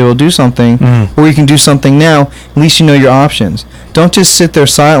you might be able to do something, or you can do something now, at least you know your options. Don't just sit there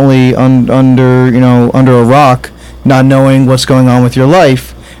silently under a rock, not knowing what's going on with your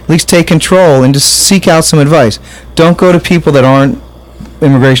life. At least take control and just seek out some advice. Don't go to people that aren't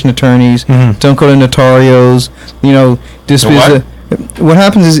immigration attorneys. Don't go to notarios. What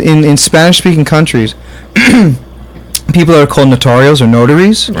happens is in Spanish-speaking countries, people that are called notarios or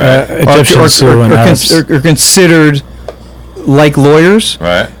notaries are considered like lawyers.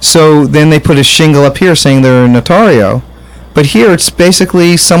 Right. So then they put a shingle up here saying they're a notario, but here it's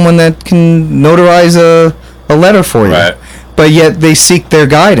basically someone that can notarize a letter for you. Right. But yet they seek their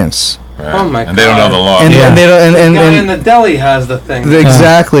guidance. Right. Oh my And they don't know the law. And they don't. The guy in the deli has the thing.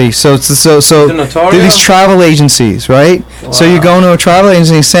 Exactly. So they're these travel agencies, right? Wow. So you're going to a travel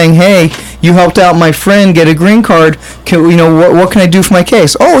agency saying, "Hey, you helped out my friend get a green card. What can I do for my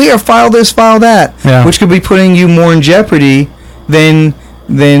case? Oh, here, file this, file that." Yeah. Which could be putting you more in jeopardy than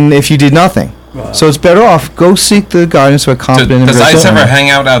if you did nothing. Wow. So it's better off go seek the guidance of a competent Does immigration ICE ever attorney. hang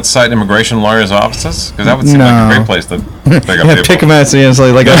out outside immigration lawyers' offices? Because that would seem like a great place to pick up people. Pick them out. So it's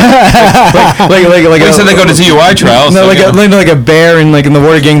like a like They said they go to DUI trials. No, like a bear in the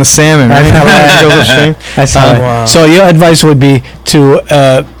water getting the salmon. Right? That's how. So your advice would be to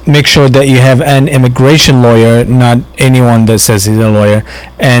make sure that you have an immigration lawyer, not anyone that says he's a lawyer,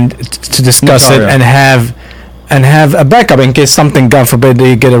 and to discuss it and have a backup in case something, God forbid,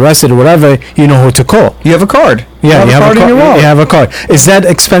 you get arrested or whatever. You know who to call. You have a card. Yeah, you have a card in your wallet. You have a card. Is that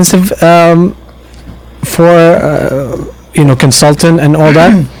expensive for consultant and all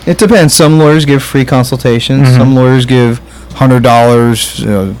that? It depends. Some lawyers give free consultations. Some lawyers give $100,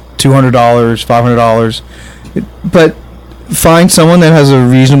 $200, $500. But find someone that has a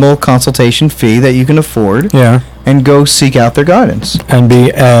reasonable consultation fee that you can afford. Yeah. And go seek out their guidance. And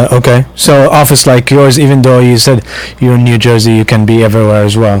be okay. So office like yours, even though you said you're in New Jersey, you can be everywhere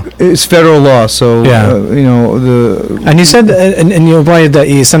as well. It's federal law, so yeah. And you said in your point that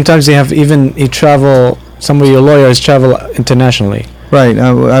sometimes you travel. Some of your lawyers travel internationally. Right.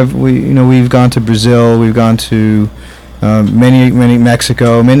 We've gone to Brazil. We've gone to many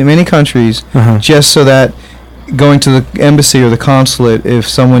Mexico, many countries, just so that going to the embassy or the consulate, if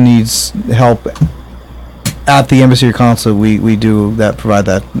someone needs help at the embassy or consulate, we do that, provide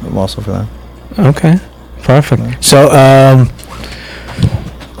that also for that. Okay, perfect. So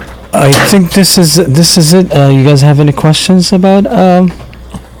I think this is it. You guys have any questions about?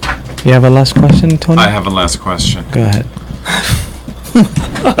 You have a last question, Tony? I have a last question. Go ahead.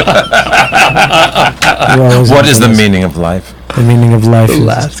 What is the meaning of life? The meaning of life.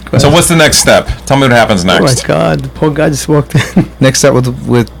 Last question. So what's the next step? Tell me what happens next. Oh my God! The poor guy just walked in. Next step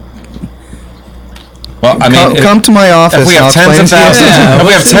with. Well, I mean, come to my office. If we have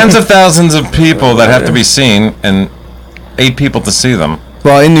tens of thousands of people that have to be seen, and 8 people to see them.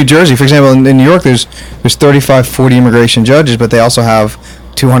 Well, in New Jersey, for example, in New York, there's 35, 40 immigration judges, but they also have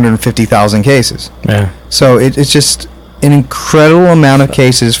 250,000 cases. Yeah. So it's just an incredible amount of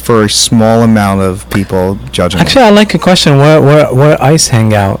cases for a small amount of people judging. Actually, I like a question. Where ICE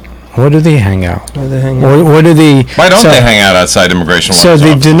hang out? Where do they hang out? Where they hang out? Where do they? Why don't they hang out outside immigration lawyers' So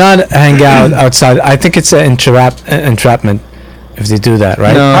they offices? do not hang out outside. I think it's an entrapment if they do that,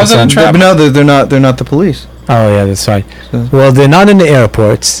 right? No, how's it entrapment? No, they're not the police. Oh yeah, that's right. Well, they're not in the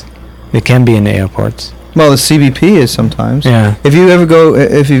airports. They can be in the airports. Well, the CBP is sometimes. Yeah. If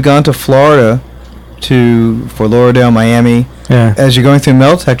you've gone to Florida, to Fort Lauderdale, Miami. Yeah. As you're going through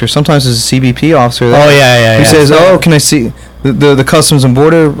metal detector, sometimes there's a CBP officer there. Oh, yeah. Who says, "Oh, can I see the Customs and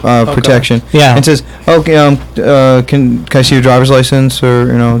Border Protection?" Yeah. And says, "Okay, can I see your driver's license?"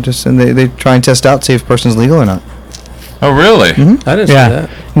 Or just and they try and test out, see if a person's legal or not. Oh, really? Mm-hmm. I didn't see that.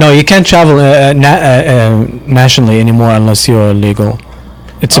 No, you can't travel nationally anymore unless you're legal.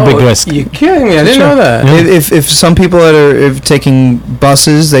 It's a big risk. You're kidding me. I didn't know that. If some people that are taking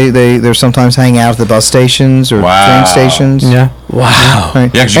buses, they're sometimes hanging out at the bus stations or train stations. Yeah. Wow.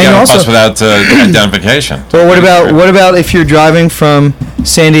 Right. Yeah, because you get a bus without identification. Well, what about if you're driving from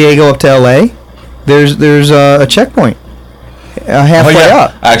San Diego up to LA? There's a checkpoint halfway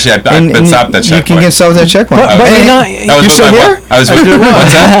up. Actually, I've been stopped at checkpoint. You can get stopped at that checkpoint. But you're not. You're still here? I was with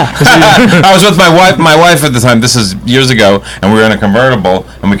what's that? I was with my wife at the time. This is years ago, and we were in a convertible,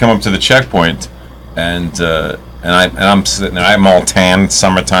 and we come up to the checkpoint, and I'm sitting there. I'm all tan,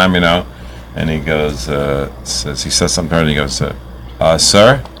 summertime, and he goes, he says something to her, and he goes,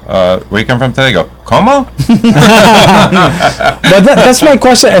 "Sir, where you come from today?" I go, "Como?" But that's my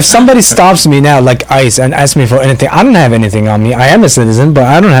question. If somebody stops me now, like ICE, and asks me for anything, I don't have anything on me. I am a citizen, but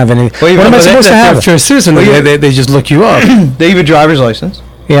I don't have anything. Well, what am I supposed to have? If you're a citizen, they just look you up. They have your driver's license.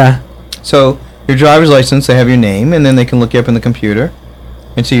 Yeah. So your driver's license, they have your name, and then they can look you up in the computer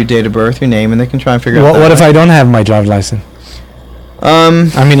and see your date of birth, your name, and they can try and figure out. What if I don't have my driver's license?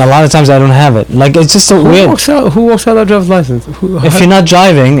 I mean, a lot of times I don't have it. Like, it's just so weird. Who walks out of driver's license? If you're not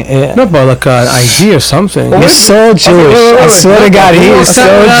driving, no, but like an ID or something. He's so Jewish. I swear to God, he is so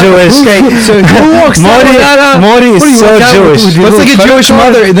Jewish. So who walks Morty is so Jewish. What's like a Jewish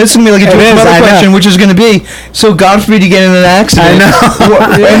mother? This is gonna be like a Jewish mother question, which is gonna be, so God forbid you get in an accident. I know.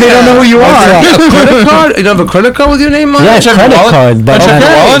 And they don't know who you are. A credit card? You don't have a credit card with your name on it? Yeah, credit card. But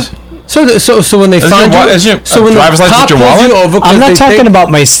wallet? So when they find you, so when the cop pulls you over, I'm not talking about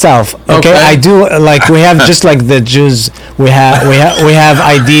myself. Okay, I do we have just like the Jews. We have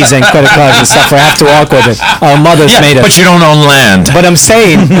IDs and credit cards and stuff. We have to walk with it. Our mothers made it. But you don't own land. But I'm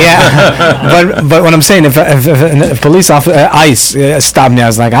saying, but what I'm saying, if a police officer, ICE, stopped me, I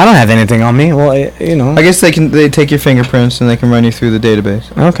was like, I don't have anything on me. Well, I guess they take your fingerprints and they can run you through the database.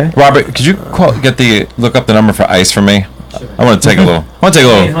 Okay. Robert, could you look up the number for ICE for me? I want to take a little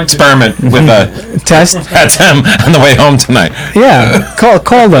experiment with test Hatem on the way home tonight. Yeah,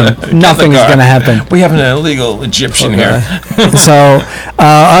 call them. Nothing is gonna happen. We have an illegal Egyptian here. So, all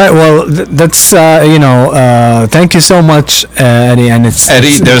right. Well, that's thank you so much, Eddie. And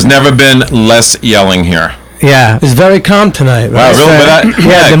Eddie. There's never been less yelling here. Yeah, it's very calm tonight. Right? Wow,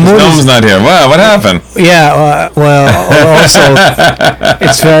 really? The Noam's not here. Wow, what happened? Yeah,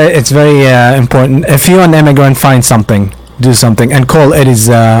 also, it's very important. If you an immigrant, find something, do something, and call Eddie's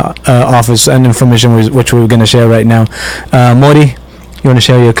office and information, which we're gonna share right now. Modi, you want to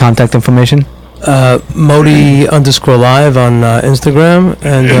share your contact information? Modi_live on Instagram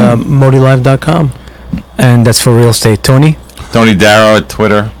and ModiLive.com. And that's for real estate. Tony Darrow at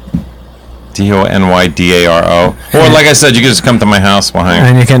Twitter. DONYDARO. Or like I said, you can just come to my house. We'll hang.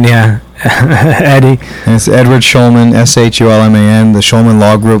 And you can, Eddie. And it's Edward Schulman, SHULMAN, the Schulman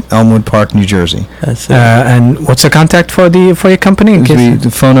Law Group, Elmwood Park, New Jersey. That's it. And what's the contact for your company? The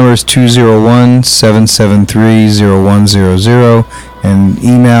phone number is 201-773-0100 and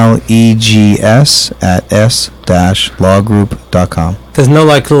email egs@s-lawgroup.com. There's no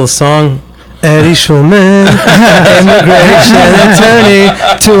little song. Eddie Schulman, immigration attorney,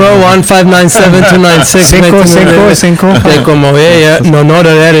 201-597-296. Cinco. No,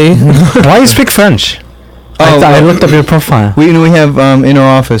 Eddie. Why you speak French? I looked up your profile. We have in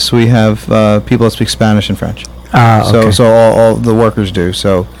our office we have people that speak Spanish and French. Okay. So all the workers do.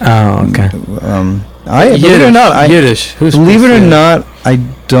 So. Okay. Believe it or not, Yiddish. Believe it or not, I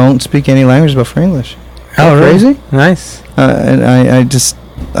don't speak any language but for English. Oh, really? Crazy? Nice. And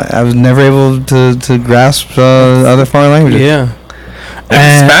I was never able to grasp other foreign languages. Yeah.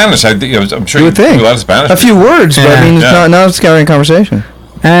 Spanish, I'm sure you would think. A lot of Spanish. A few words, but I mean, it's not a scary conversation.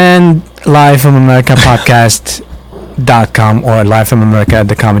 And Live from America podcast.com or Live from America at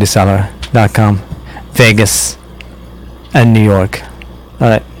thecomedycellar.com. Vegas and New York. All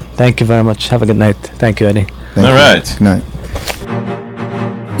right. Thank you very much. Have a good night. Thank you, Eddie. All right. Good night.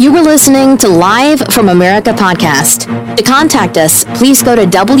 You were listening to Live from America podcast. To contact us, please go to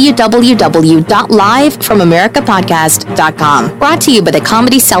www.livefromamericapodcast.com. Brought to you by the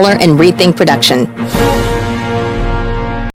Comedy Cellar and Rethink Production.